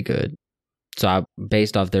sounded really good. So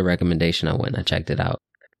based off their recommendation, I went and I checked it out,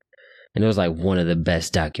 and it was like one of the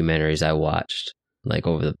best documentaries I watched, like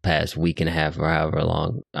over the past week and a half or however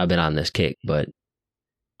long I've been on this kick. But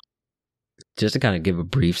just to kind of give a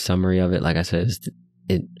brief summary of it, like I said,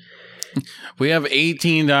 we have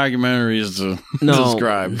 18 documentaries to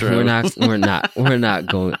describe. Travis. We're not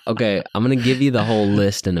going. Okay, I'm gonna give you the whole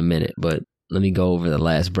list in a minute, but let me go over The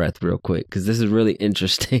Last Breath real quick because this is really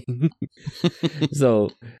interesting. So,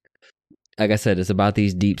 like I said, it's about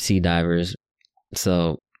these deep sea divers.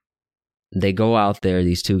 So they go out there.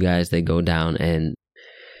 These two guys, they go down and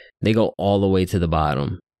they go all the way to the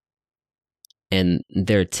bottom, and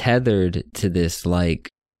they're tethered to this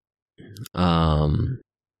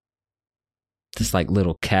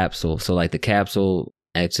little capsule. So like the capsule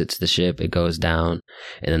exits the ship, it goes down,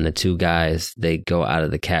 and then the two guys, they go out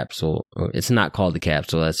of the capsule. It's not called the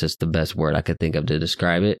capsule, that's just the best word I could think of to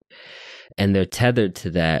describe it. And they're tethered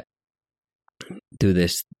to that through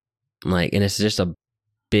this and it's just a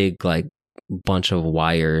big bunch of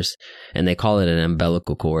wires, and they call it an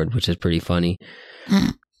umbilical cord, which is pretty funny.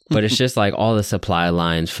 But it's just like all the supply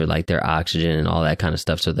lines for like their oxygen and all that kind of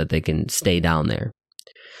stuff so that they can stay down there.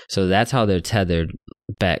 So that's how they're tethered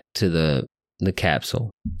back to the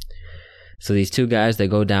capsule. So these two guys, they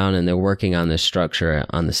go down and they're working on this structure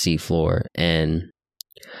on the seafloor. And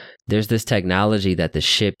there's this technology that the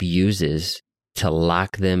ship uses to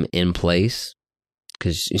lock them in place,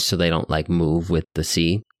 so they don't move with the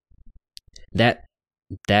sea. That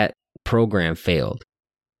program failed.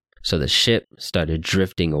 So the ship started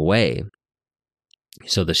drifting away.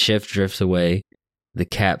 So the ship drifts away. The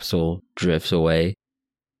capsule drifts away.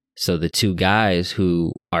 So the two guys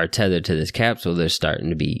who are tethered to this capsule, they're starting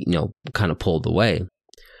to be, kind of pulled away.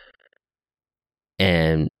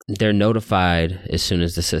 And they're notified as soon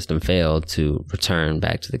as the system failed to return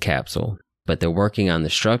back to the capsule. But they're working on the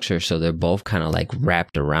structure, so they're both kind of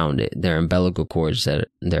wrapped around it. They're umbilical cords that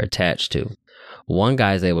they're attached to. One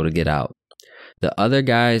guy's able to get out. The other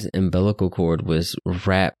guy's umbilical cord was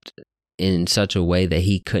wrapped in such a way that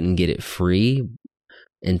he couldn't get it free,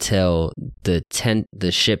 until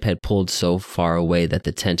the ship had pulled so far away that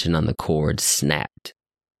the tension on the cord snapped.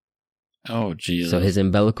 Oh, Jesus. So his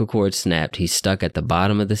umbilical cord snapped. He's stuck at the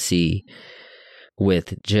bottom of the sea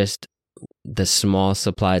with just the small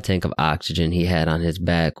supply tank of oxygen he had on his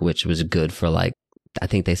back, which was good for like, I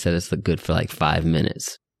think they said it's good for like 5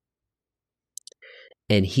 minutes.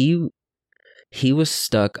 And he was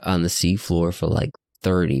stuck on the seafloor for like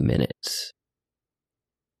 30 minutes.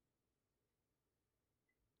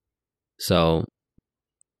 So,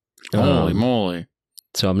 holy moly.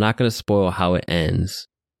 So I'm not going to spoil how it ends,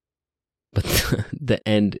 but the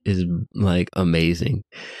end is like amazing.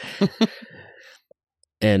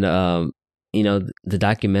 And, you know, the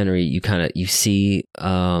documentary, you see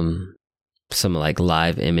some like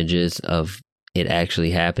live images of it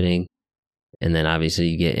actually happening. And then obviously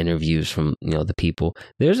you get interviews from, you know, the people.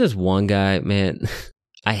 There's this one guy, man,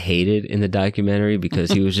 I hated in the documentary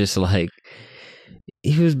because he was just like,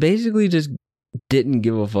 he was basically just didn't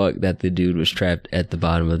give a fuck that the dude was trapped at the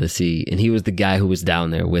bottom of the sea. And he was the guy who was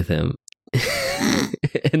down there with him.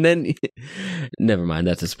 And then, never mind,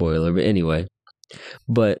 that's a spoiler. But anyway,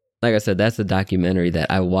 but like I said, that's a documentary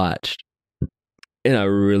that I watched and I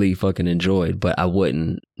really fucking enjoyed, but I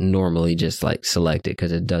wouldn't normally just like select it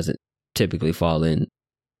because it doesn't typically fall in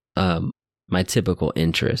my typical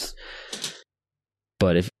interests.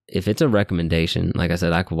 But if it's a recommendation, like I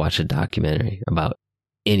said, I could watch a documentary about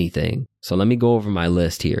anything. So let me go over my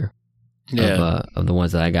list here of the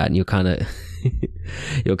ones that I got, and you'll kind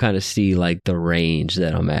of see like the range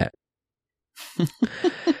that I'm at.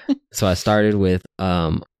 So I started with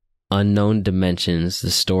Unknown Dimensions,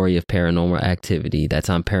 the story of paranormal activity. That's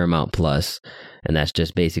on Paramount Plus, and that's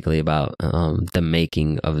just basically about the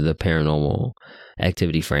making of the Paranormal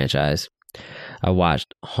Activity franchise. I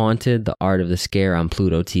watched Haunted, the Art of the Scare on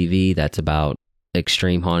Pluto TV. That's about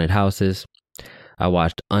extreme haunted houses. I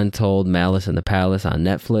watched Untold, Malice in the Palace on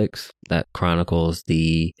Netflix. That chronicles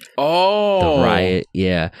the riot.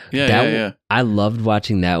 Yeah. I loved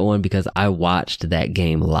watching that one because I watched that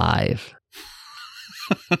game live.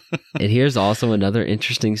 And here's also another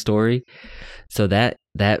interesting story. So that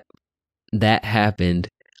happened.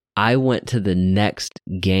 I went to the next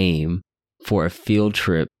game for a field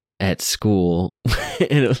trip at school,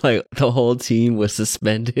 and it was like the whole team was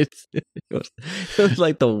suspended. It was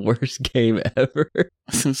like the worst game ever.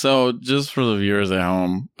 So just for the viewers at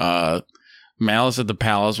home, Malice at the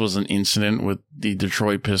Palace was an incident with the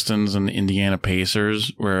Detroit Pistons and the Indiana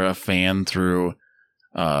Pacers where a fan threw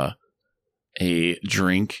a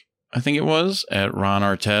drink, I think it was, at Ron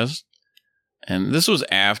Artest. And this was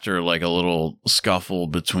after like a little scuffle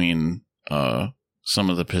between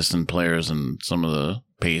some of the Piston players and some of the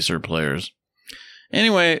Pacer players.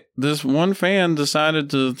 Anyway, this one fan decided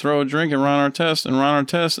to throw a drink at Ron Artest, and Ron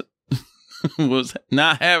Artest was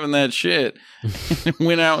not having that shit.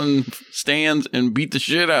 Went out in stands and beat the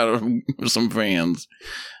shit out of some fans.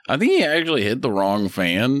 I think he actually hit the wrong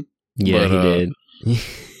fan. Yeah, he did.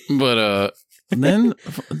 But then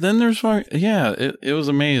there's it was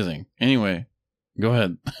amazing. Anyway, go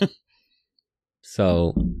ahead.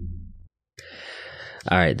 So,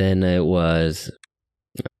 all right, then it was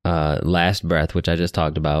Last Breath, which I just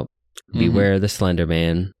talked about. Beware the Slender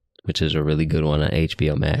Man, which is a really good one on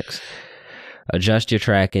HBO Max. Adjust Your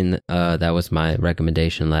Tracking, that was my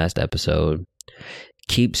recommendation last episode.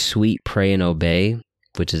 Keep Sweet, Pray, and Obey,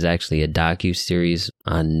 which is actually a docu-series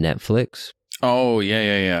on Netflix. Oh,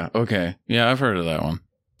 yeah. Okay. Yeah, I've heard of that one.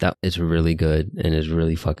 That is really good and is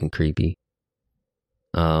really fucking creepy.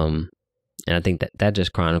 And I think that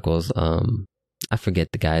just chronicles, I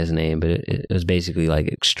forget the guy's name, but it was basically like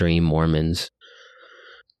extreme Mormons.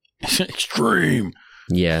 Extreme.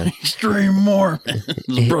 Yeah. Extreme Mormons,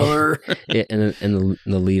 brother. And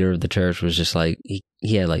the leader of the church was just like,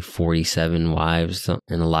 he had like 47 wives,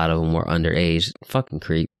 and a lot of them were underage. Fucking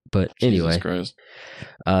creep. But anyway,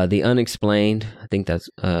 The Unexplained, I think that's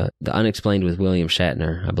The Unexplained with William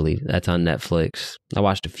Shatner, I believe. That's on Netflix. I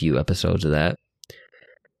watched a few episodes of that.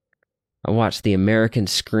 I watched The American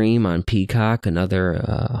Scream on Peacock, another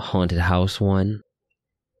haunted house one.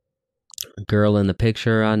 Girl in the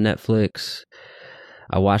Picture on Netflix.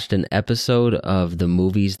 I watched an episode of The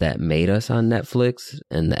Movies That Made Us on Netflix,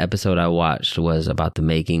 and the episode I watched was about the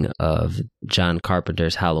making of John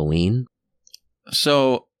Carpenter's Halloween.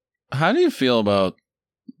 So, how do you feel about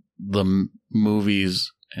the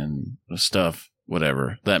movies and stuff,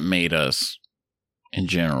 whatever, that made us in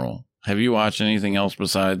general? Have you watched anything else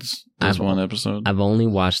besides this one episode? I've only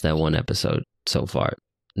watched that one episode so far.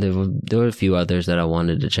 There were a few others that I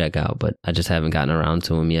wanted to check out, but I just haven't gotten around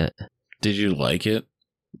to them yet. Did you like it?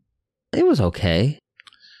 It was okay.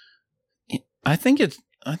 I think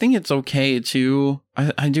I think it's okay too.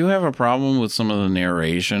 I do have a problem with some of the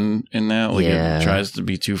narration in that. Like it tries to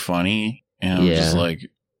be too funny, and I'm just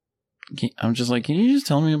like, can you just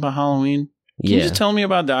tell me about Halloween? Can you just tell me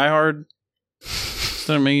about Die Hard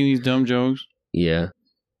instead of making these dumb jokes? Yeah.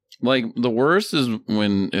 Like the worst is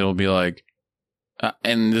when it'll be like,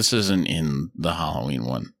 and this isn't in the Halloween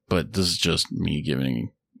one, but this is just me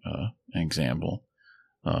giving an example.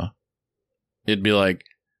 It'd be like,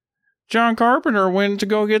 John Carpenter went to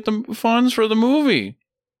go get the funds for the movie.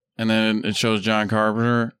 And then it shows John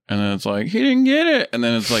Carpenter, and then it's like, he didn't get it. And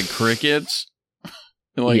then it's like crickets.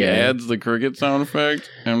 It adds the cricket sound effect.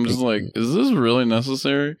 And I'm just like, is this really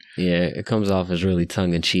necessary? Yeah, it comes off as really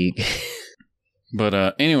tongue-in-cheek.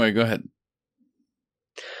 But anyway, go ahead.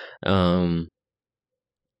 Then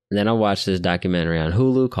I watched this documentary on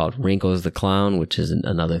Hulu called Wrinkles the Clown, which is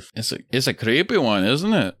another... It's a creepy one,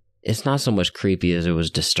 isn't it? It's not so much creepy as it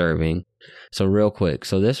was disturbing. So real quick.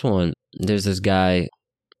 So this one, there's this guy,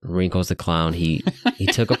 Wrinkles the Clown. He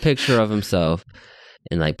took a picture of himself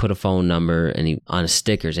and like put a phone number and he on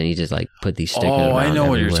stickers and he just like put these stickers around I know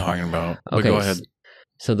what everywhere. you're talking about. Okay, go ahead.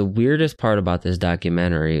 So the weirdest part about this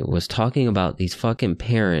documentary was talking about these fucking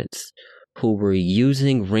parents who were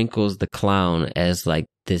using Wrinkles the Clown as like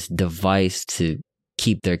this device to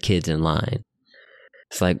keep their kids in line.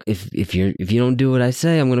 It's like, if you don't do what I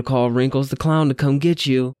say, I'm going to call Wrinkles the Clown to come get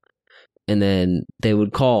you. And then they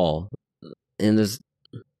would call. And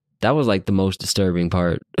that was like the most disturbing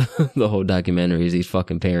part of the whole documentary is these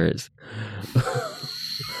fucking parents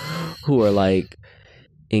who are like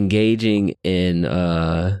engaging in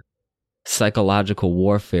psychological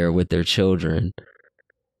warfare with their children.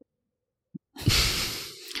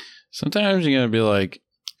 Sometimes you got to be like,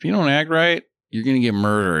 if you don't act right, you're going to get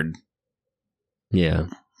murdered. Yeah.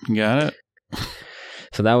 You got it?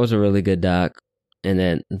 So that was a really good doc. And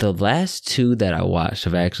then the last two that I watched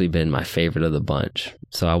have actually been my favorite of the bunch.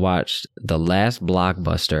 So I watched The Last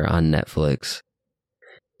Blockbuster on Netflix.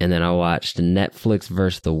 And then I watched Netflix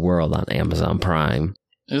vs. the World on Amazon Prime.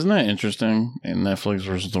 Isn't that interesting? Netflix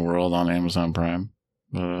versus the World on Amazon Prime.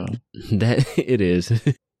 That it is.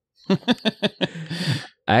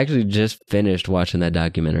 I actually just finished watching that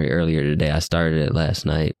documentary earlier today. I started it last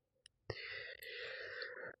night.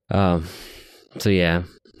 So yeah,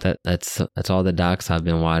 that's all the docs I've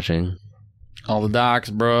been watching. All the docs,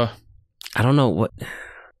 bruh. I don't know what.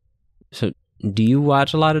 So, do you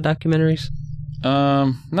watch a lot of documentaries?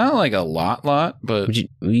 Not like a lot, but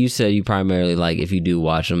you said you primarily like if you do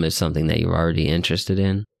watch them, it's something that you're already interested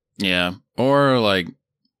in. Yeah, or like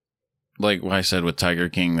what I said with Tiger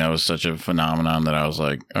King, that was such a phenomenon that I was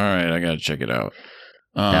like, all right, I gotta check it out.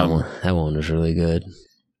 That one was really good.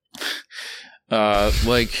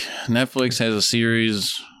 Like Netflix has a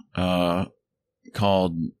series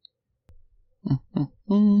called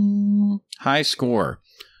High Score.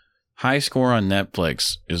 High Score on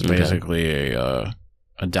Netflix is basically a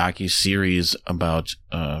docu-series about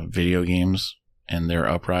video games and their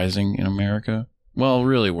uprising in America. Well,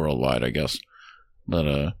 really worldwide, I guess.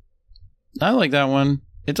 But I like that one.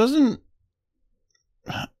 It doesn't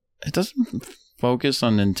focus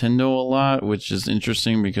on Nintendo a lot, which is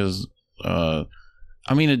interesting because I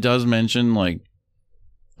mean, it does mention like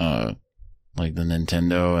the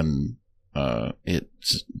Nintendo and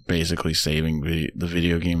it's basically saving the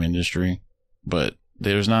video game industry, but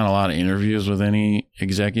there's not a lot of interviews with any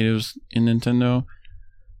executives in Nintendo.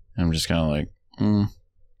 I'm just kind of like,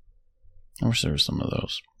 I wish there was some of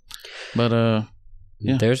those. But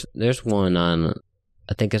yeah, there's one on,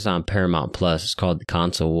 I think it's on Paramount Plus. It's called The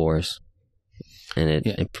Console Wars, and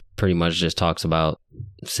it pretty much just talks about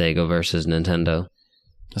Sega versus Nintendo.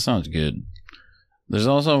 That sounds good. There's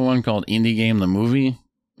also one called Indie Game the Movie.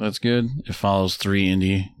 That's good. It follows 3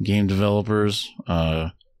 indie game developers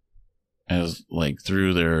as like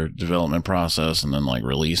through their development process and then like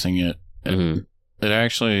releasing it. It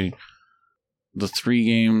actually, the 3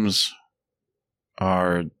 games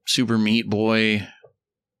are Super Meat Boy.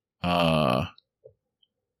 I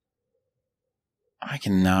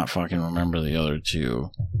cannot fucking remember the other 2.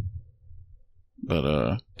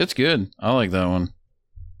 But it's good. I like that one.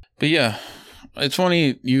 But yeah, it's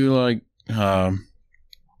funny you like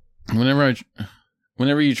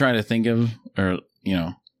whenever you try to think of, or you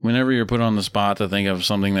know, whenever you're put on the spot to think of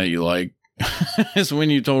something that you like, it's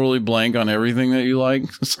when you totally blank on everything that you like.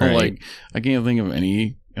 So right. Like I can't think of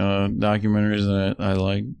any documentaries that I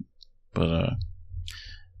like, but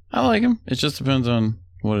I like them. It just depends on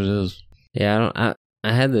what it is. Yeah,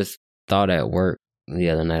 I had this thought at work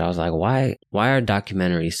the other night. I was like, why are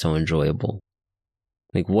documentaries so enjoyable?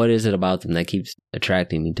 Like, what is it about them that keeps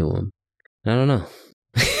attracting me to them? I don't know.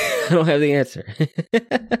 don't have the answer.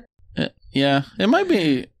 Yeah, it might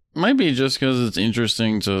be just because it's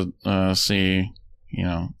interesting to see. You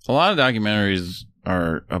know, a lot of documentaries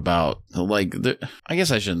are about like I guess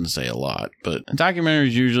I shouldn't say a lot, but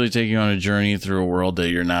documentaries usually take you on a journey through a world that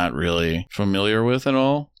you're not really familiar with at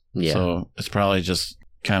all. Yeah. So it's probably just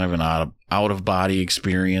kind of an out of body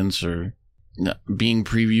experience, or being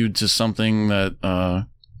previewed to something that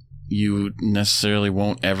you necessarily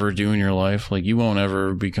won't ever do in your life. Like, you won't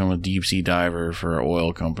ever become a deep sea diver for an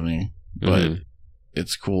oil company, but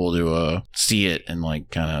it's cool to see it and like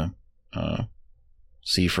kind of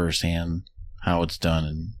see firsthand how it's done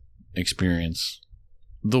and experience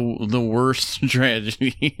the worst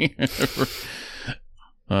tragedy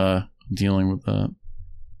ever, dealing with that.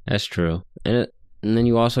 That's true. And then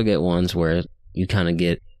you also get ones where you kind of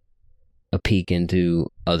get a peek into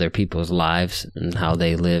other people's lives and how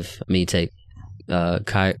they live. I mean, take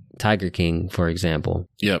Tiger King, for example.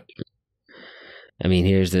 Yep. I mean,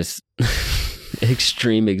 here's this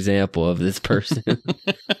extreme example of this person.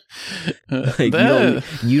 Like,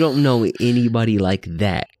 you don't know anybody like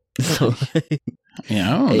that. So,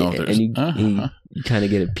 yeah, I don't know if there's... And you kind of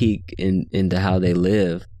get a peek into how they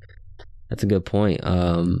live. That's a good point.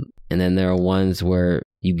 And then there are ones where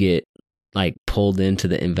you get like pulled into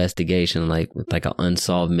the investigation, like with like an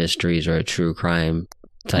unsolved mysteries or a true crime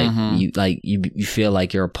type. You feel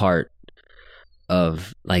like you're a part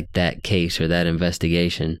of like that case or that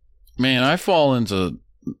investigation. Man, I fall into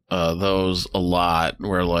those a lot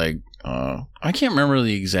where like I can't remember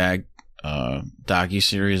the exact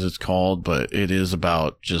docuseries it's called, but it is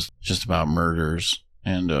about just about murders.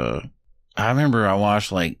 And I remember I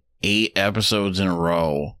watched like 8 episodes in a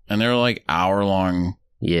row, and they're like hour-long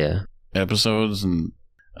episodes, and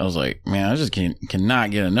I was like, man, I just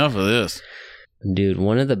cannot get enough of this. Dude,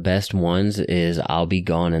 one of the best ones is I'll Be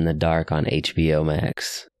Gone in the Dark on HBO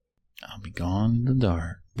Max. I'll Be Gone in the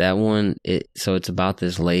Dark. That one, so it's about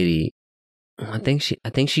this lady. I think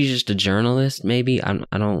she's just a journalist, maybe. I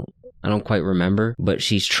don't quite remember, but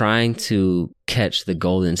she's trying to catch the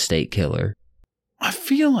Golden State Killer. I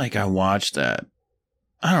feel like I watched that.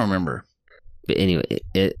 I don't remember. But anyway,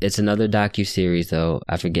 it's another docuseries, though.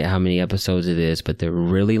 I forget how many episodes it is, but they're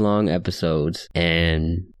really long episodes,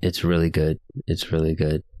 and it's really good. It's really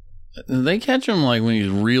good. They catch him like when he's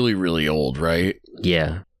really, really old, right?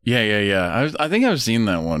 Yeah. Yeah. I think I've seen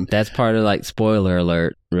that one. That's part of, like, spoiler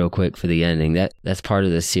alert, real quick for the ending. That's part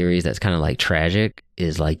of the series that's kind of like tragic,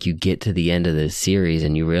 is like you get to the end of the series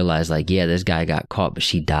and you realize, like, yeah, this guy got caught, but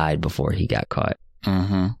she died before he got caught.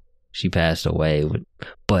 Mm-hmm. She passed away,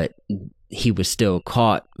 but he was still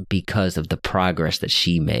caught because of the progress that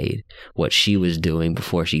she made, what she was doing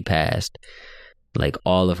before she passed. Like,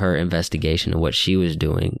 all of her investigation and what she was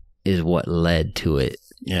doing is what led to it.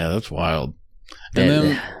 Yeah, that's wild.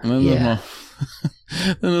 Then this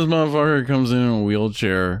motherfucker comes in a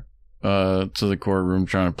wheelchair to the courtroom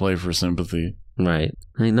trying to play for sympathy. Right.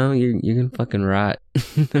 I know you can fucking rot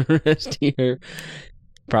the rest of your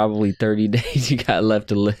probably 30 days you got left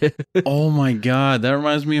to live. Oh my god, that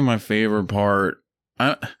reminds me of my favorite part.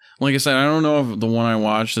 Like I said, I don't know if the one I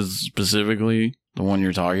watched is specifically the one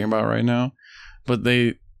you're talking about right now, but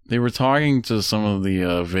they were talking to some of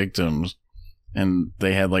the victims, and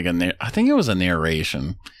they had like I think it was a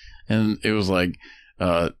narration, and it was like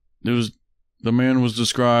the man was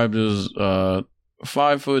described as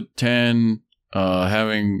 5'10",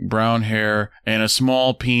 having brown hair and a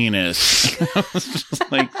small penis. I was just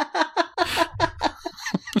like,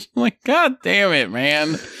 God damn it,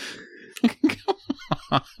 man. Come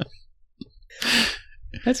on.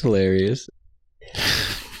 That's hilarious.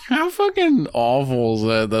 How fucking awful is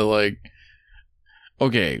that? That like,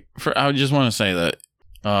 okay, I just want to say that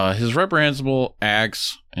his reprehensible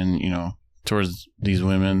acts and, towards these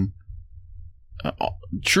women,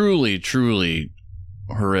 truly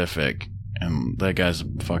horrific. And that guy's a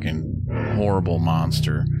fucking horrible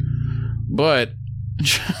monster. But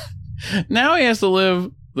now he has to live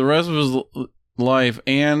the rest of his life,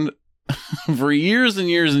 and for years and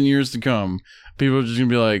years and years to come, people are just going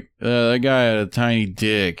to be like, that guy had a tiny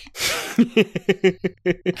dick.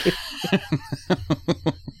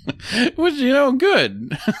 Which, good.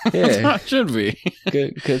 Yeah. That's how it should be.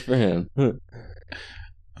 Good for him.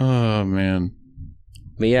 Oh, man.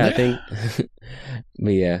 But yeah, I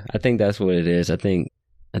think that's what it is. I think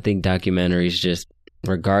documentaries, just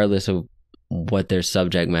regardless of what their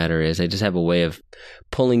subject matter is, they just have a way of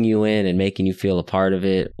pulling you in and making you feel a part of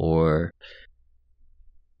it, or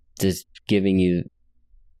just giving you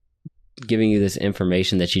this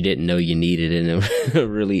information that you didn't know you needed in a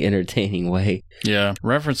really entertaining way. Yeah.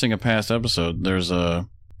 Referencing a past episode, there's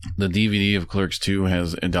the DVD of Clerks 2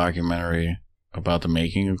 has a documentary about the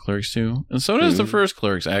making of Clerks 2. And so does the first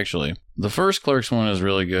Clerks, actually. The first Clerks one is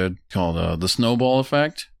really good, called The Snowball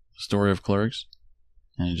Effect, Story of Clerks.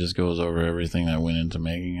 And it just goes over everything that went into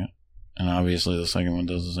making it. And obviously the second one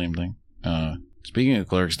does the same thing. Speaking of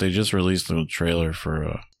Clerks, they just released the trailer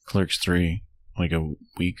for Clerks 3 like a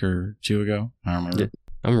week or two ago. I don't remember.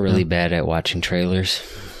 I'm really bad at watching trailers.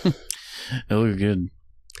 It looks good.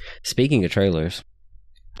 Speaking of trailers,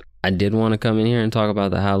 I did want to come in here and talk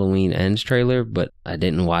about the Halloween Ends trailer, but I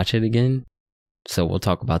didn't watch it again. So we'll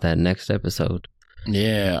talk about that next episode.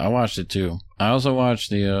 Yeah, I watched it too. I also watched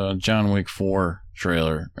the John Wick 4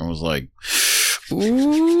 trailer and was like,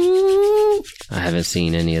 ooh. I haven't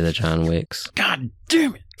seen any of the John Wicks. God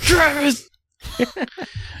damn it, Travis!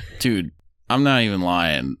 Dude, I'm not even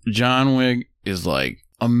lying. John Wick is like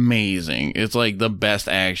amazing. It's like the best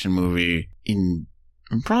action movie in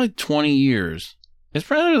probably 20 years. It's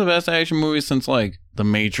probably the best action movie since like The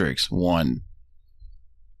Matrix 1.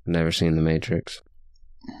 Never seen The Matrix.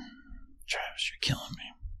 Travis, you're killing me.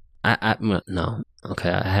 No.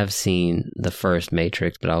 Okay, I have seen the first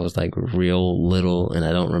Matrix, but I was like real little and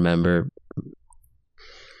I don't remember.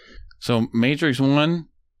 So Matrix 1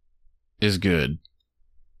 is good.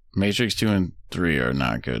 Matrix 2 and 3 are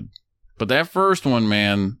not good. But that first one,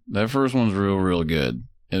 man, that first one's real good.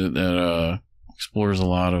 It explores a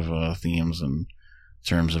lot of themes in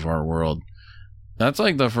terms of our world. That's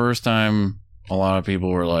like the first time a lot of people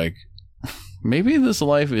were like, maybe this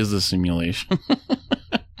life is a simulation.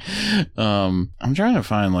 I'm trying to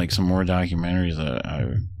find like some more documentaries that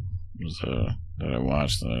I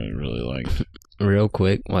watched that I really liked. Real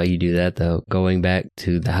quick, while you do that though, going back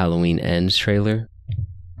to the Halloween Ends trailer.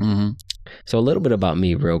 Mm-hmm. So a little bit about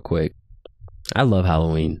me real quick. I love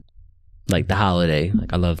Halloween. Like the holiday.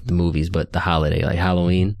 Like I love the movies, but the holiday, like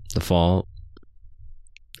Halloween, the fall.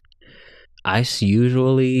 I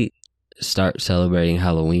usually start celebrating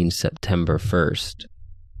Halloween September 1st.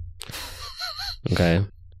 Okay?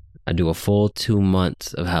 I do a full 2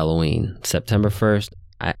 months of Halloween. September 1st,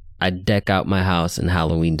 I deck out my house in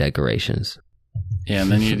Halloween decorations. Yeah,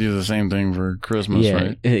 and then you do the same thing for Christmas,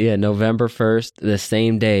 right? Yeah, November 1st, the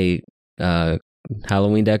same day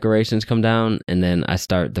Halloween decorations come down, and then I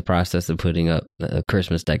start the process of putting up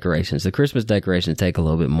Christmas decorations. The Christmas decorations take a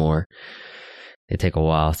little bit more. They take a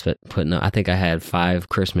while putting up. I think I had 5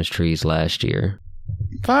 Christmas trees last year.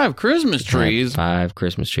 5 Christmas trees? 5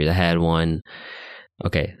 Christmas trees. I had one.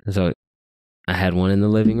 Okay, so I had one in the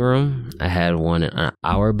living room. I had one in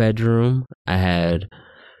our bedroom.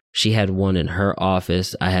 She had one in her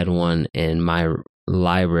office. I had one in my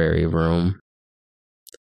library room.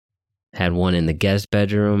 Had one in the guest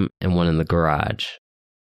bedroom and one in the garage.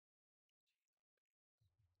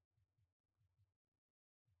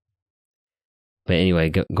 But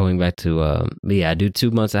anyway, going back to, I do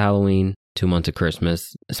 2 months of Halloween, 2 months of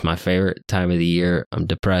Christmas. It's my favorite time of the year. I'm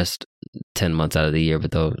depressed 10 months out of the year,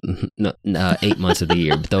 but 8 months of the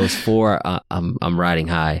year. But those 4, I'm riding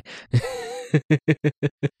high.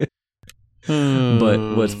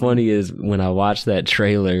 But what's funny is when I watched that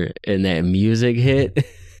trailer and that music hit,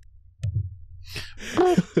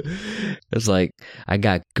 it's like I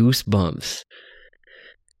got goosebumps.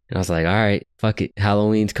 And I was like, all right, fuck it.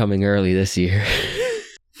 Halloween's coming early this year.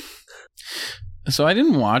 So I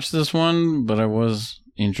didn't watch this one, but I was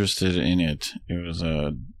interested in it. It was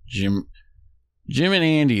Jim and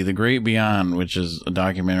Andy, The Great Beyond, which is a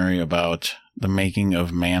documentary about the making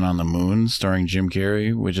of Man on the Moon, starring Jim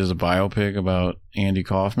Carrey, which is a biopic about Andy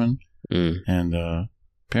Kaufman. And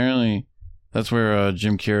apparently that's where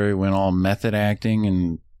Jim Carrey went all method acting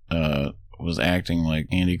and was acting like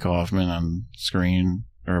Andy Kaufman on screen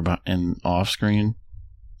and off screen.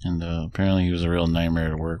 And apparently he was a real nightmare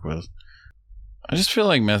to work with. I just feel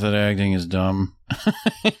like method acting is dumb.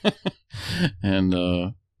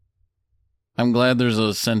 And I'm glad there's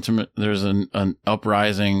a sentiment, there's an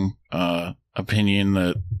uprising opinion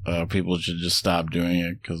that people should just stop doing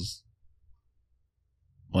it, because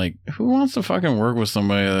like, who wants to fucking work with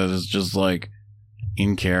somebody that is just like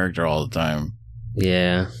in character all the time?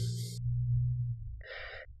 Yeah,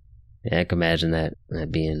 I can imagine that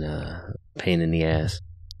being a pain in the ass.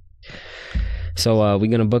 So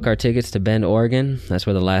we're gonna book our tickets to Bend, Oregon. That's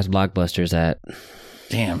where the last Blockbuster's at.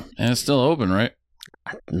 Damn, and it's still open, right?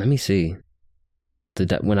 Let me see.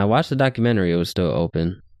 When I watched the documentary, it was still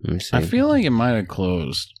open. Let me see. I feel like it might have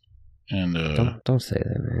closed. And don't say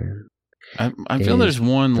that, man. I feel there's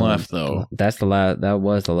one left though. That's the last. That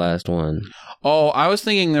was the last one. Oh, I was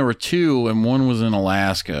thinking there were 2, and one was in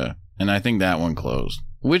Alaska, and I think that one closed,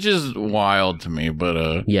 which is wild to me.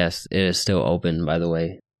 But yes, it is still open. By the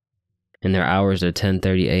way, and their hours are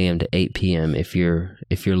 10:30 a.m. to 8 p.m. if you're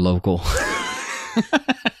local.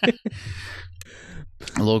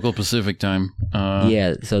 Local Pacific time.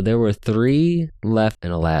 Yeah, so there were 3 left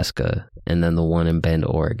in Alaska, and then the one in Bend,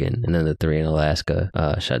 Oregon, and then the 3 in Alaska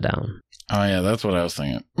shut down. Oh yeah, that's what I was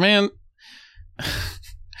thinking. Man,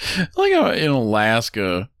 like how in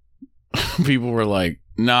Alaska, people were like,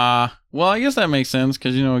 nah. Well, I guess that makes sense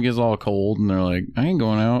because, you know, it gets all cold and they're like, I ain't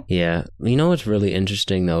going out. Yeah. You know what's really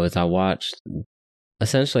interesting, though, is I watched the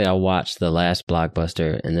last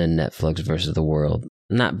Blockbuster and then Netflix versus the World.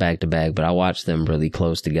 Not back to back, but I watched them really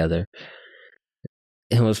close together.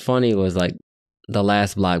 And what's funny was like the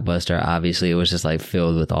last Blockbuster, obviously, it was just like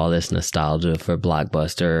filled with all this nostalgia for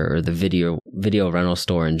Blockbuster or the video rental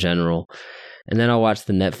store in general. And then I watched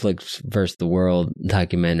the Netflix versus the World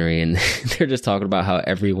documentary, and they're just talking about how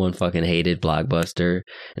everyone fucking hated Blockbuster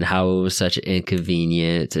and how it was such an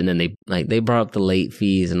inconvenience. And then they brought up the late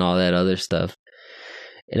fees and all that other stuff.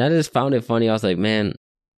 And I just found it funny. I was like, man,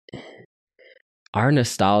 our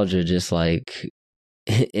nostalgia just like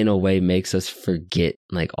in a way makes us forget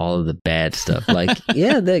like all of the bad stuff. Like,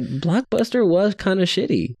 yeah, the Blockbuster was kind of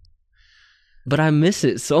shitty, but I miss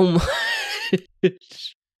it so much.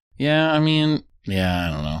 Yeah, I mean, yeah,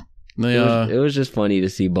 I don't know. It was just funny to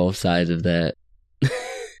see both sides of that. I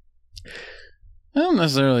don't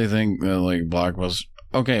necessarily think that like Blockbuster.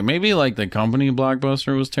 Okay, maybe like the company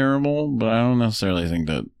Blockbuster was terrible, but I don't necessarily think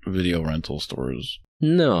that video rental stores.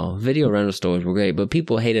 No, video rental stores were great, but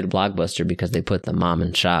people hated Blockbuster because they put the mom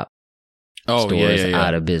and shop stores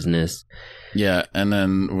out of business. Yeah, and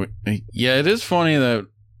then it is funny that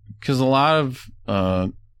because a lot of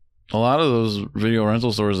those video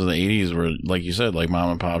rental stores of the 80s were, like you said, like mom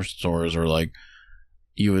and pop stores, or like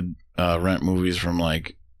you would rent movies from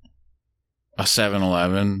like a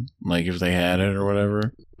 7-Eleven, like if they had it or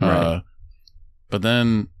whatever. Right. But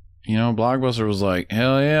then, you know, Blockbuster was like,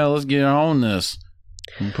 hell yeah, let's get on this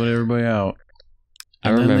and put everybody out.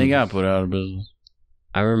 And then they got put out of business.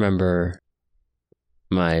 I remember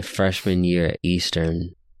my freshman year at Eastern,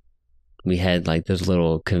 we had like this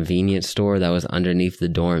little convenience store that was underneath the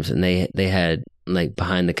dorms, and they had like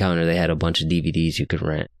behind the counter, they had a bunch of DVDs you could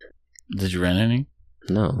rent. Did you rent any?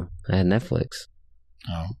 No, I had Netflix.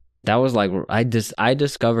 Oh. That was like, I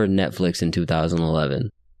discovered Netflix in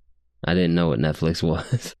 2011. I didn't know what Netflix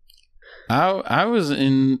was. I was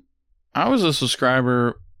a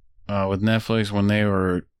subscriber with Netflix when they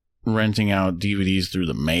were renting out DVDs through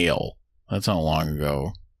the mail. That's how long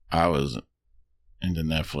ago I was into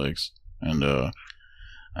Netflix. And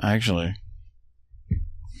actually,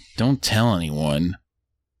 don't tell anyone,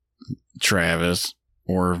 Travis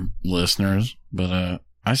or listeners, but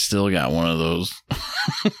I still got one of those.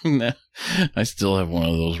 I still have one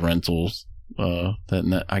of those rentals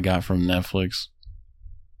that I got from Netflix.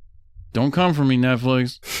 Don't come for me,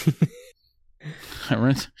 Netflix.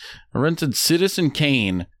 I rented Citizen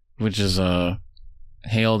Kane, which is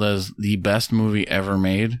hailed as the best movie ever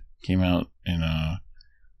made. Came out in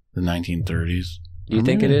the 1930s. Do you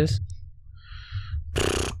think it is?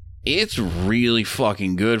 It's really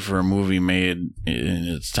fucking good for a movie made in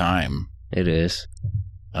its time. It is.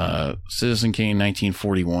 Citizen Kane,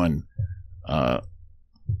 1941. I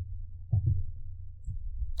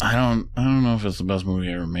don't know if it's the best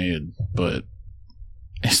movie ever made, but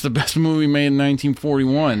it's the best movie made in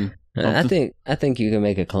 1941. I think you can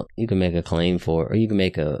make a claim for, or you can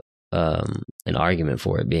make an argument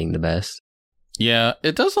for it being the best. Yeah,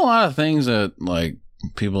 it does a lot of things that like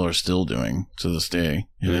people are still doing to this day.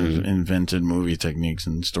 It invented movie techniques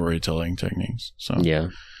and storytelling techniques. So yeah,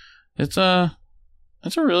 it's a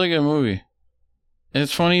really good movie.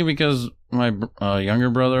 It's funny because my younger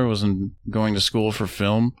brother was going to school for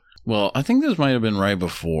film. Well, I think this might have been right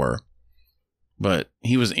before, but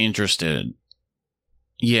he was interested.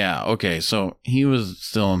 Yeah, okay, so he was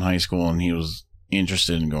still in high school and he was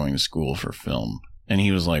interested in going to school for film. And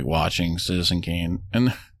he was like watching Citizen Kane.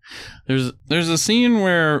 And there's a scene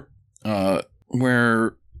where you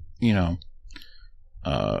know,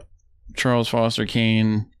 Charles Foster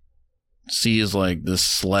Kane sees like this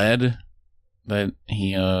sled that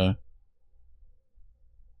he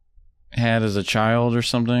had as a child or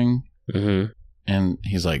something. Mm-hmm. And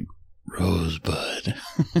he's like, Rosebud.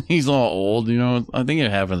 He's all old, you know. I think it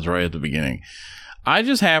happens right at the beginning. I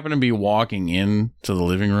just happened to be walking into the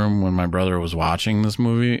living room when my brother was watching this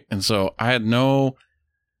movie, and so I had no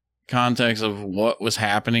context of what was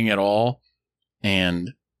happening at all.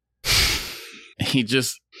 And he's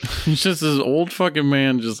just this old fucking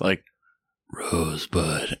man, just like,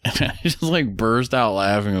 Rosebud. And I just like burst out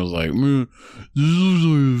laughing. I was like, man, this is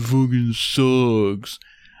like fucking sucks.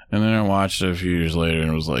 And then I watched it a few years later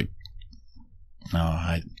and it was like,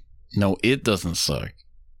 No, it doesn't suck.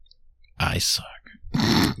 I suck.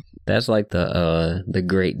 That's like the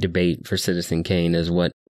great debate for Citizen Kane is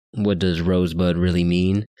what does Rosebud really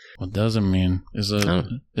mean? What does it mean? Is it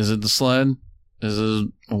the sled? Is it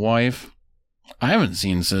a wife? I haven't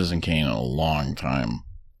seen Citizen Kane in a long time.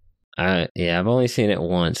 I've only seen it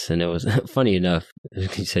once, and it was funny enough. You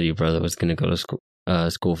said your brother was going to go to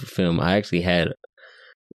school for film. I actually had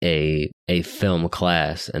a film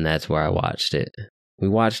class, and that's where I watched it. We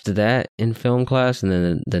watched that in film class, and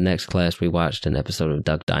then the next class we watched an episode of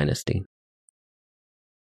Duck Dynasty.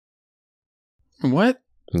 What?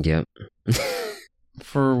 Yep.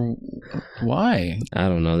 For why? I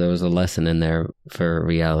don't know. There was a lesson in there for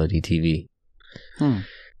reality TV.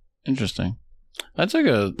 Interesting. I took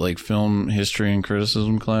a film history and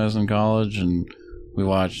criticism class in college, and we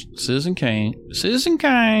watched Citizen Kane,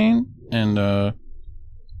 and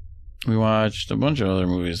we watched a bunch of other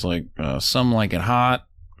movies like Some Like It Hot,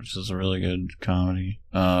 which is a really good comedy.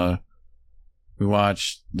 We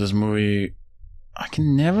watched this movie. I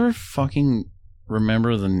can never fucking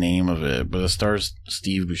remember the name of it, but it stars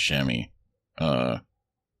Steve Buscemi.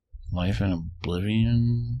 Life in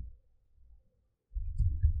Oblivion.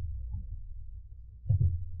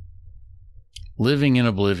 Living in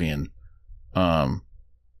Oblivion. That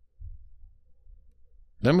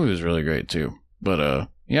movie was really great too. But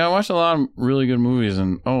yeah, I watched a lot of really good movies,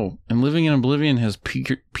 and Living in Oblivion has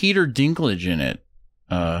Peter Dinklage in it.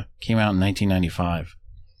 Came out in 1995.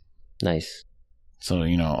 Nice. So,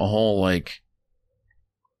 a whole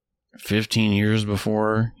 15 years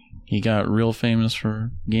before he got real famous for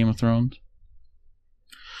Game of Thrones.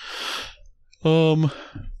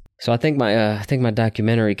 So I think my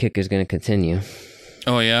documentary kick is going to continue.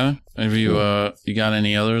 Oh yeah? Have you you got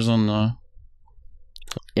any others on the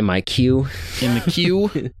in my queue? In the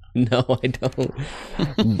queue? No, I don't.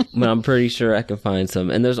 But I'm pretty sure I can find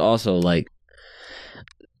some. And there's also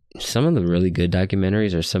some of the really good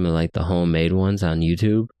documentaries are some of the homemade ones on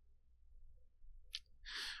YouTube.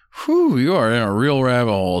 Whew, you are in a real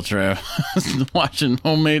rabbit hole, Trav. Watching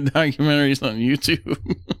homemade documentaries on YouTube.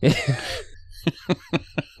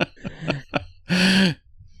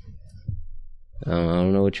 I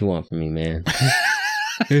don't know what you want from me, man.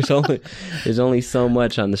 There's only so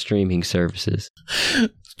much on the streaming services.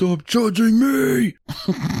 Stop judging me!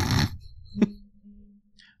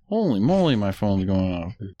 Holy moly, my phone's going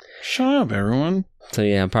off. Shut up, everyone. So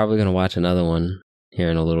yeah, I'm probably going to watch another one here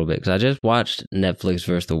in a little bit, because I just watched Netflix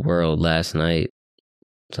vs. the World last night.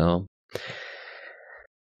 So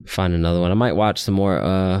find another one. I might watch some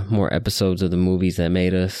more episodes of the movies that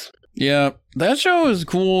made us. Yeah, that show is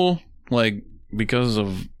cool, because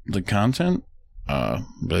of the content.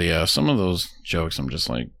 But yeah, some of those jokes, I'm just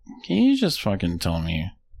can you just fucking tell me?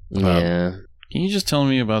 Yeah. Can you just tell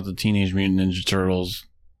me about the Teenage Mutant Ninja Turtles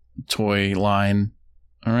toy line?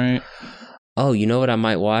 All right. Oh, you know what I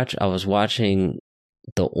might watch? I was watching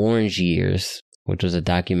The Orange Years, which was a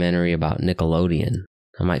documentary about Nickelodeon.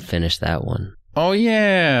 I might finish that one. Oh,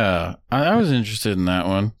 yeah. I was interested in that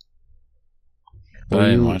one. But I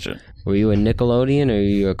didn't watch it. Were you a Nickelodeon or were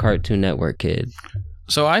you a Cartoon Network kid?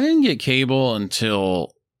 So I didn't get cable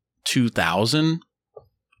until 2000.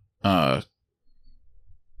 But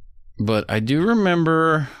I do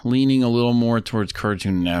remember leaning a little more towards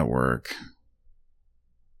Cartoon Network.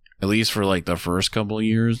 At least for the first couple of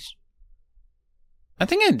years. I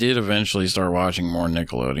think I did eventually start watching more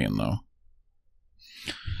Nickelodeon though.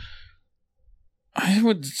 I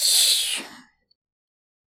would...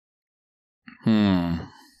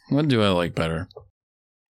 What do I like better?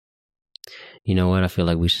 You know what? I feel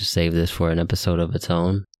like we should save this for an episode of its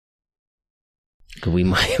own. Cause we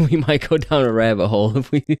might go down a rabbit hole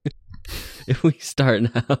if we start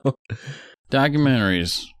now.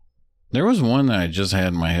 Documentaries. There was one that I just had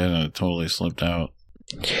in my head and it totally slipped out.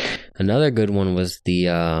 Another good one was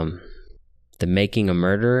the Making a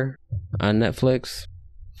Murderer on Netflix.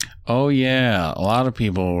 Oh yeah, a lot of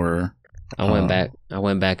people were. I went back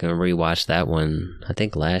and rewatched that one. I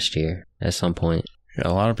think last year at some point. Yeah,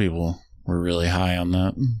 a lot of people were really high on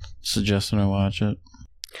that. Suggested I watch it.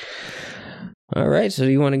 All right, so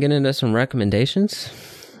you want to get into some recommendations?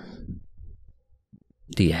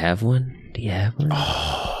 Do you have one?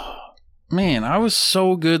 Oh, man, I was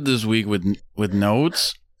so good this week with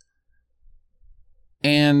notes.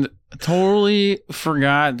 And totally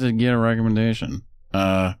forgot to get a recommendation.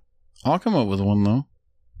 I'll come up with one, though.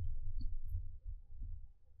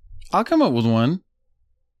 I'll come up with one.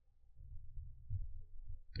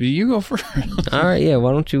 You go first. All right, yeah.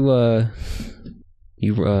 Why don't you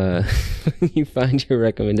you find your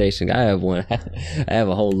recommendation? I have one. I have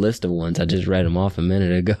a whole list of ones. I just read them off a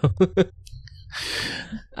minute ago.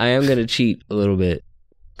 I am gonna cheat a little bit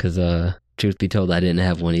because, truth be told, I didn't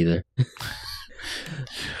have one either.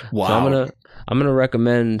 Wow. So I'm gonna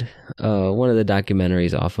recommend one of the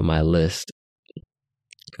documentaries off of my list,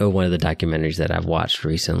 or one of the documentaries that I've watched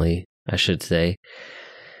recently, I should say,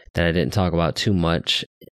 that I didn't talk about too much.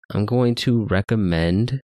 I'm going to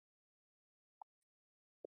recommend.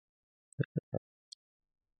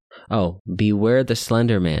 Beware the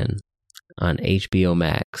Slender Man on HBO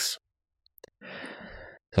Max.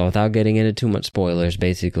 So without getting into too much spoilers,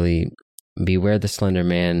 basically, Beware the Slender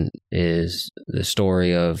Man is the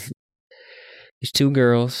story of these two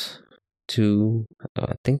girls,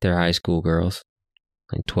 I think they're high school girls,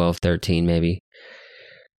 like 12, 13 maybe.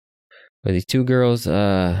 But these two girls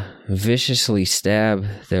viciously stab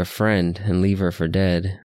their friend and leave her for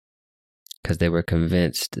dead because they were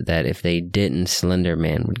convinced that if they didn't, Slender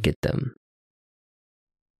Man would get them.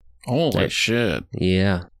 Holy shit.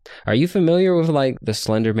 Yeah. Are you familiar with like the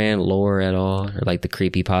Slender Man lore at all? Or like the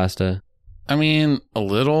creepypasta? I mean, a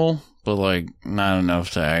little, but like not enough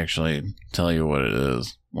to actually tell you what it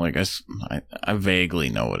is. Like I vaguely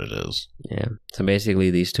know what it is. Yeah. So basically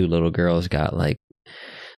these two little girls got like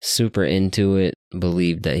super into it,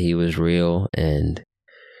 believed that he was real, and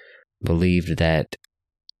believed that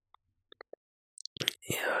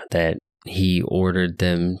he ordered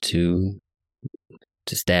them to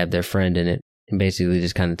stab their friend in it. And basically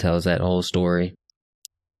just kind of tells that whole story.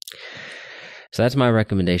 So that's my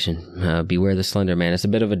recommendation. Beware the Slender Man. It's a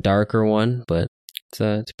bit of a darker one, but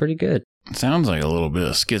it's pretty good. It sounds like a little bit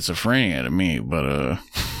of schizophrenia to me, but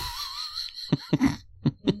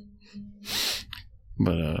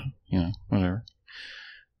whatever.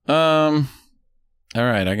 All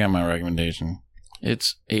right, I got my recommendation.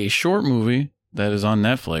 It's a short movie that is on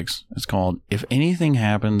Netflix. It's called If Anything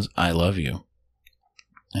Happens, I Love You.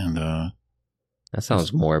 And that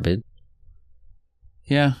sounds morbid.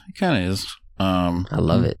 Yeah, it kind of is. I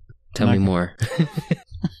love it. Tell me more.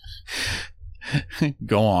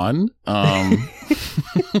 Go on.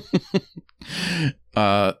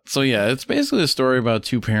 So yeah, it's basically a story about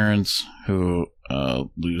two parents who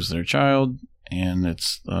lose their child, and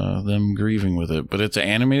it's them grieving with it. But it's an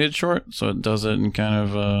animated short, so it does it in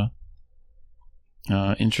kind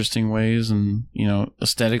of interesting ways and,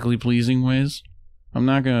 aesthetically pleasing ways. I'm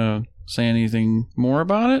not gonna say anything more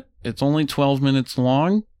about it. It's only 12 minutes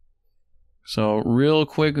long, so real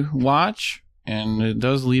quick watch, and it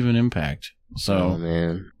does leave an impact. So, oh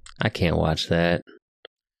man, I can't watch that.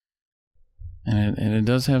 And it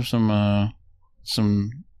does have some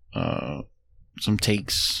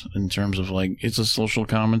takes in terms of like it's a social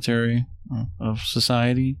commentary of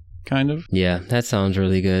society, kind of. Yeah, that sounds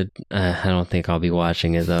really good. I don't think I'll be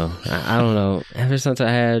watching it though. I don't know. Ever since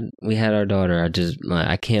we had our daughter,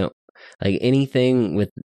 I can't, like, anything with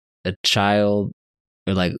a child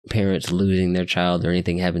or like parents losing their child or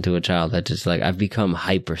anything happen to a child. That just, like, I've become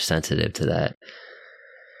hypersensitive to that.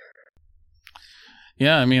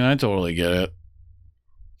 Yeah, I mean, I totally get it.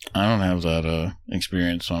 I don't have that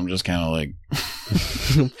experience, so I'm just kind of like,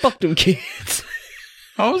 fuck them kids.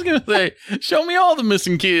 I was gonna say, show me all the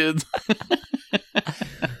missing kids.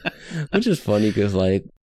 Which is funny because, like,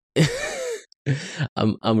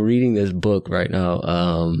 I'm reading this book right now,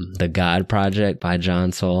 The God Project by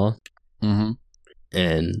John Saul. Mm-hmm.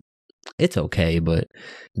 And it's okay, but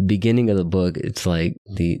the beginning of the book, it's like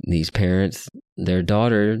these parents, their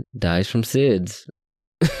daughter dies from SIDS.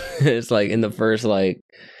 It's like in the first like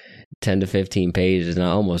 10 to 15 pages, and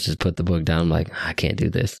I almost just put the book down. I'm like, I can't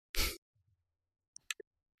do this.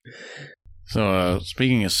 So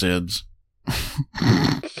speaking of SIDS,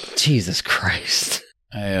 Jesus Christ.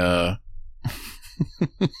 I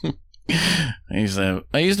used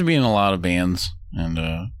to be in a lot of bands,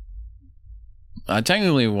 and I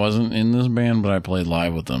technically wasn't in this band, but I played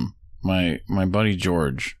live with them. My buddy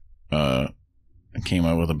George came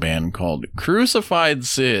up with a band called Crucified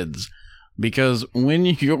SIDS, because when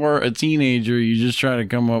you're a teenager, you just try to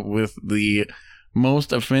come up with the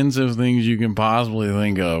most offensive things you can possibly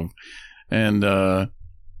think of. And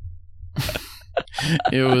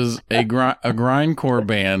it was a grindcore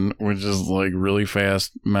band, which is like really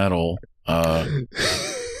fast metal. I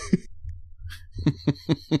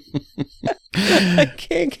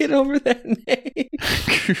can't get over that name.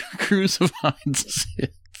 Crucified SIDS.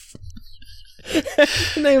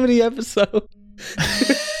 That's the name of the episode.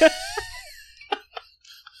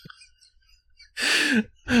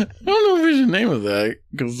 I don't know if we should name it that,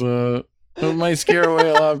 because it might scare away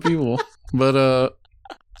a lot of people. But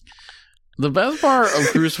the best part of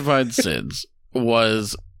Crucified SIDS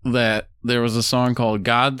was that there was a song called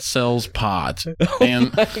God Sells Pot.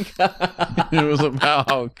 And it was about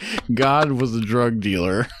how God was a drug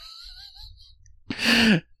dealer.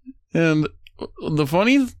 And the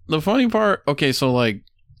funny part, okay, so like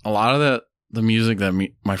a lot of the music that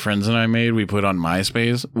my friends and I made, we put on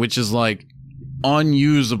MySpace, which is like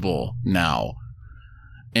unusable now.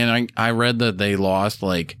 And I read that they lost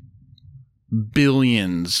like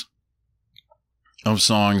billions of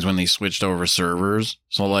songs when they switched over servers.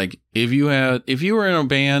 So like if you were in a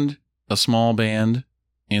band, a small band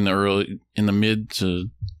in the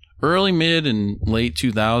early mid and late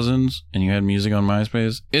 2000s and you had music on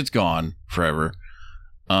MySpace, it's gone forever.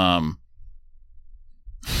 And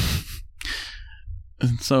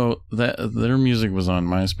so that their music was on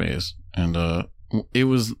MySpace, and it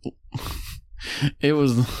was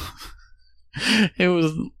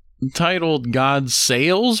titled God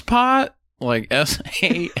Sales Pot, like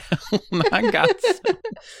SAL, not God Sales.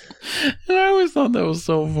 And I always thought that was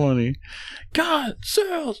so funny. God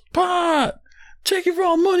sells pot. Take it for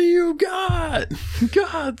all the money you got.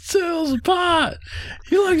 God sells a pot.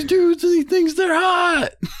 He likes dudes and he thinks they're hot.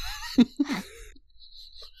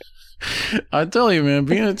 I tell you, man,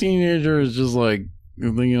 being a teenager is just like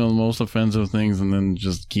thinking of the most offensive things and then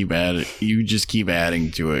just keep adding. You just keep adding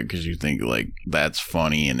to it because you think like that's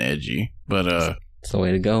funny and edgy. But it's the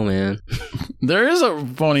way to go, man. There is a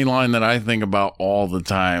funny line that I think about all the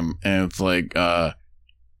time, and it's like,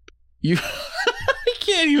 you. I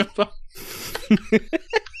can't even.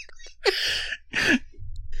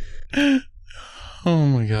 Oh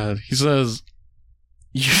my god! He says,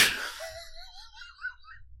 "You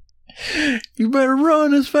better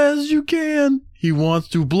run as fast as you can. He wants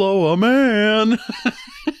to blow a man."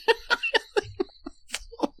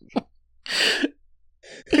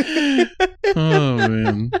 Oh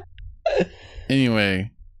man.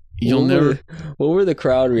 Anyway, What were the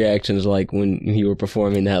crowd reactions like when you were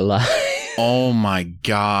performing that live? Oh my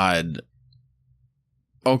god.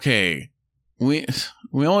 Okay, we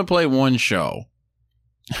only played one show.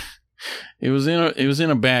 It was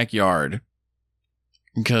in a backyard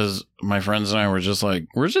because my friends and I were just like,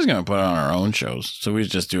 we're just gonna put on our own shows. So we was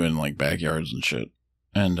just doing like backyards and shit.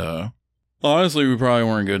 And honestly, we probably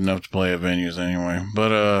weren't good enough to play at venues anyway.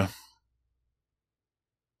 But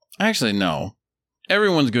actually, no,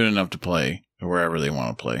 everyone's good enough to play wherever they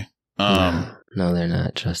want to play. No, they're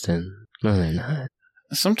not, Justin. No, they're not.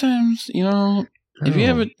 Sometimes, you know. If you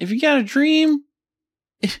have a dream,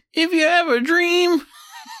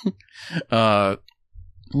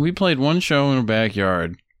 we played one show in a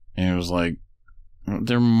backyard, and it was like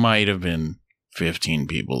there might have been 15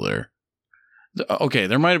 people there. Okay,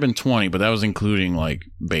 there might have been 20, but that was including like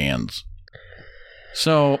bands.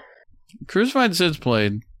 So Crucified Sid's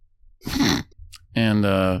played,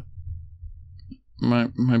 and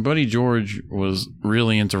my buddy George was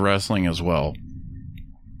really into wrestling as well.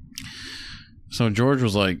 So George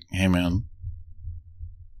was like, "Hey man,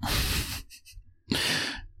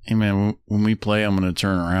 when we play, I'm gonna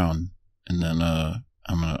turn around and then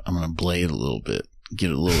I'm gonna blade a little bit, get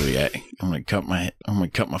a little react. I'm gonna cut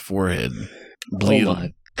my forehead,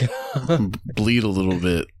 bleed, bleed a little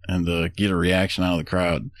bit, and get a reaction out of the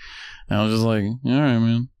crowd." And I was just like, "All right,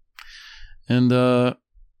 man." And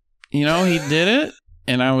he did it,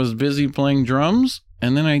 and I was busy playing drums,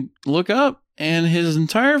 and then I look up. And his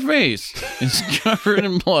entire face is covered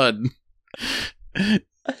in blood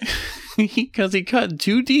because he cut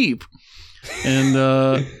too deep,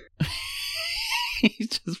 and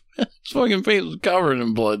his fucking face was covered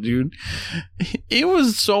in blood, dude. It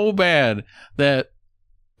was so bad that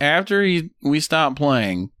after we stopped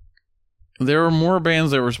playing, there were more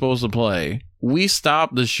bands that were supposed to play. We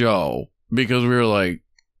stopped the show because we were like,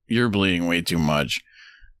 "You're bleeding way too much."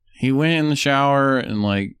 He went in the shower and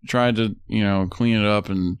like tried to, clean it up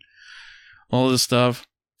and all this stuff.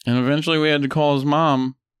 And eventually we had to call his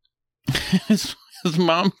mom. His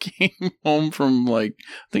mom came home from like,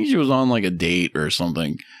 I think she was on like a date or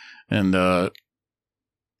something. And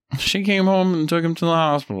she came home and took him to the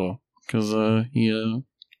hospital because he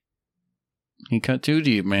cut too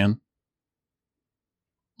deep, man.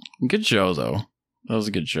 Good show though. That was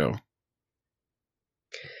a good show.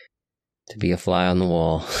 To be a fly on the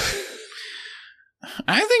wall.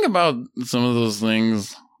 I think about some of those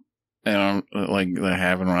things, and like that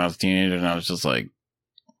happened when I was a teenager, and I was just like,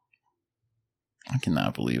 I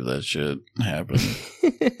cannot believe that shit happened.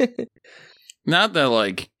 Not that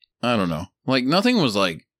like, I don't know, like nothing was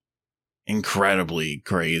like incredibly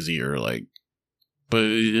crazy or like, but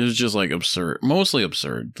it was just like absurd, mostly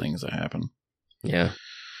absurd things that happen. Yeah.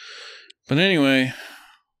 But anyway,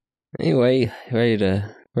 ready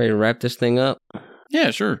to wrap this thing up?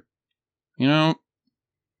 Yeah, sure. you know,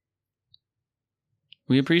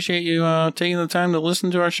 we appreciate you taking the time to listen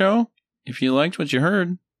to our show. If you liked what you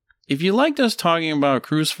heard, if you liked us talking about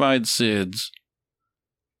crucified Sids,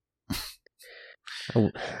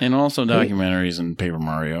 and also documentaries and Paper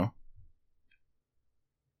Mario,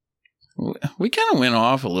 we kind of went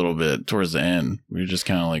off a little bit towards the end. We were just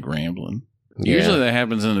kind of like rambling. Yeah. Usually that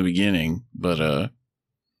happens in the beginning, but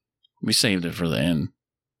we saved it for the end.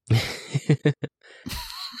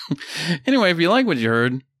 Anyway, if you like what you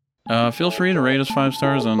heard, feel free to rate us 5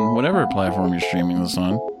 stars on whatever platform you're streaming this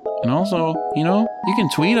on. And also, you know, you can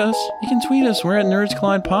tweet us. We're at Nerds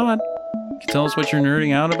Collide Pod. You can tell us what you're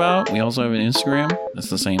nerding out about. We also have an Instagram. That's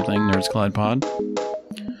the same thing, Nerds Collide Pod.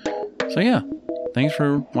 So yeah, thanks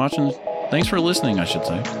for watching. Thanks for listening, I should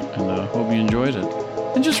say. And hope you enjoyed it.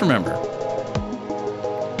 And just remember,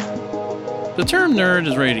 the term nerd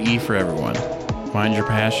is rated E for everyone. Find your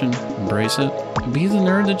passion, embrace it, and be the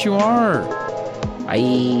nerd that you are.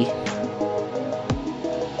 Bye.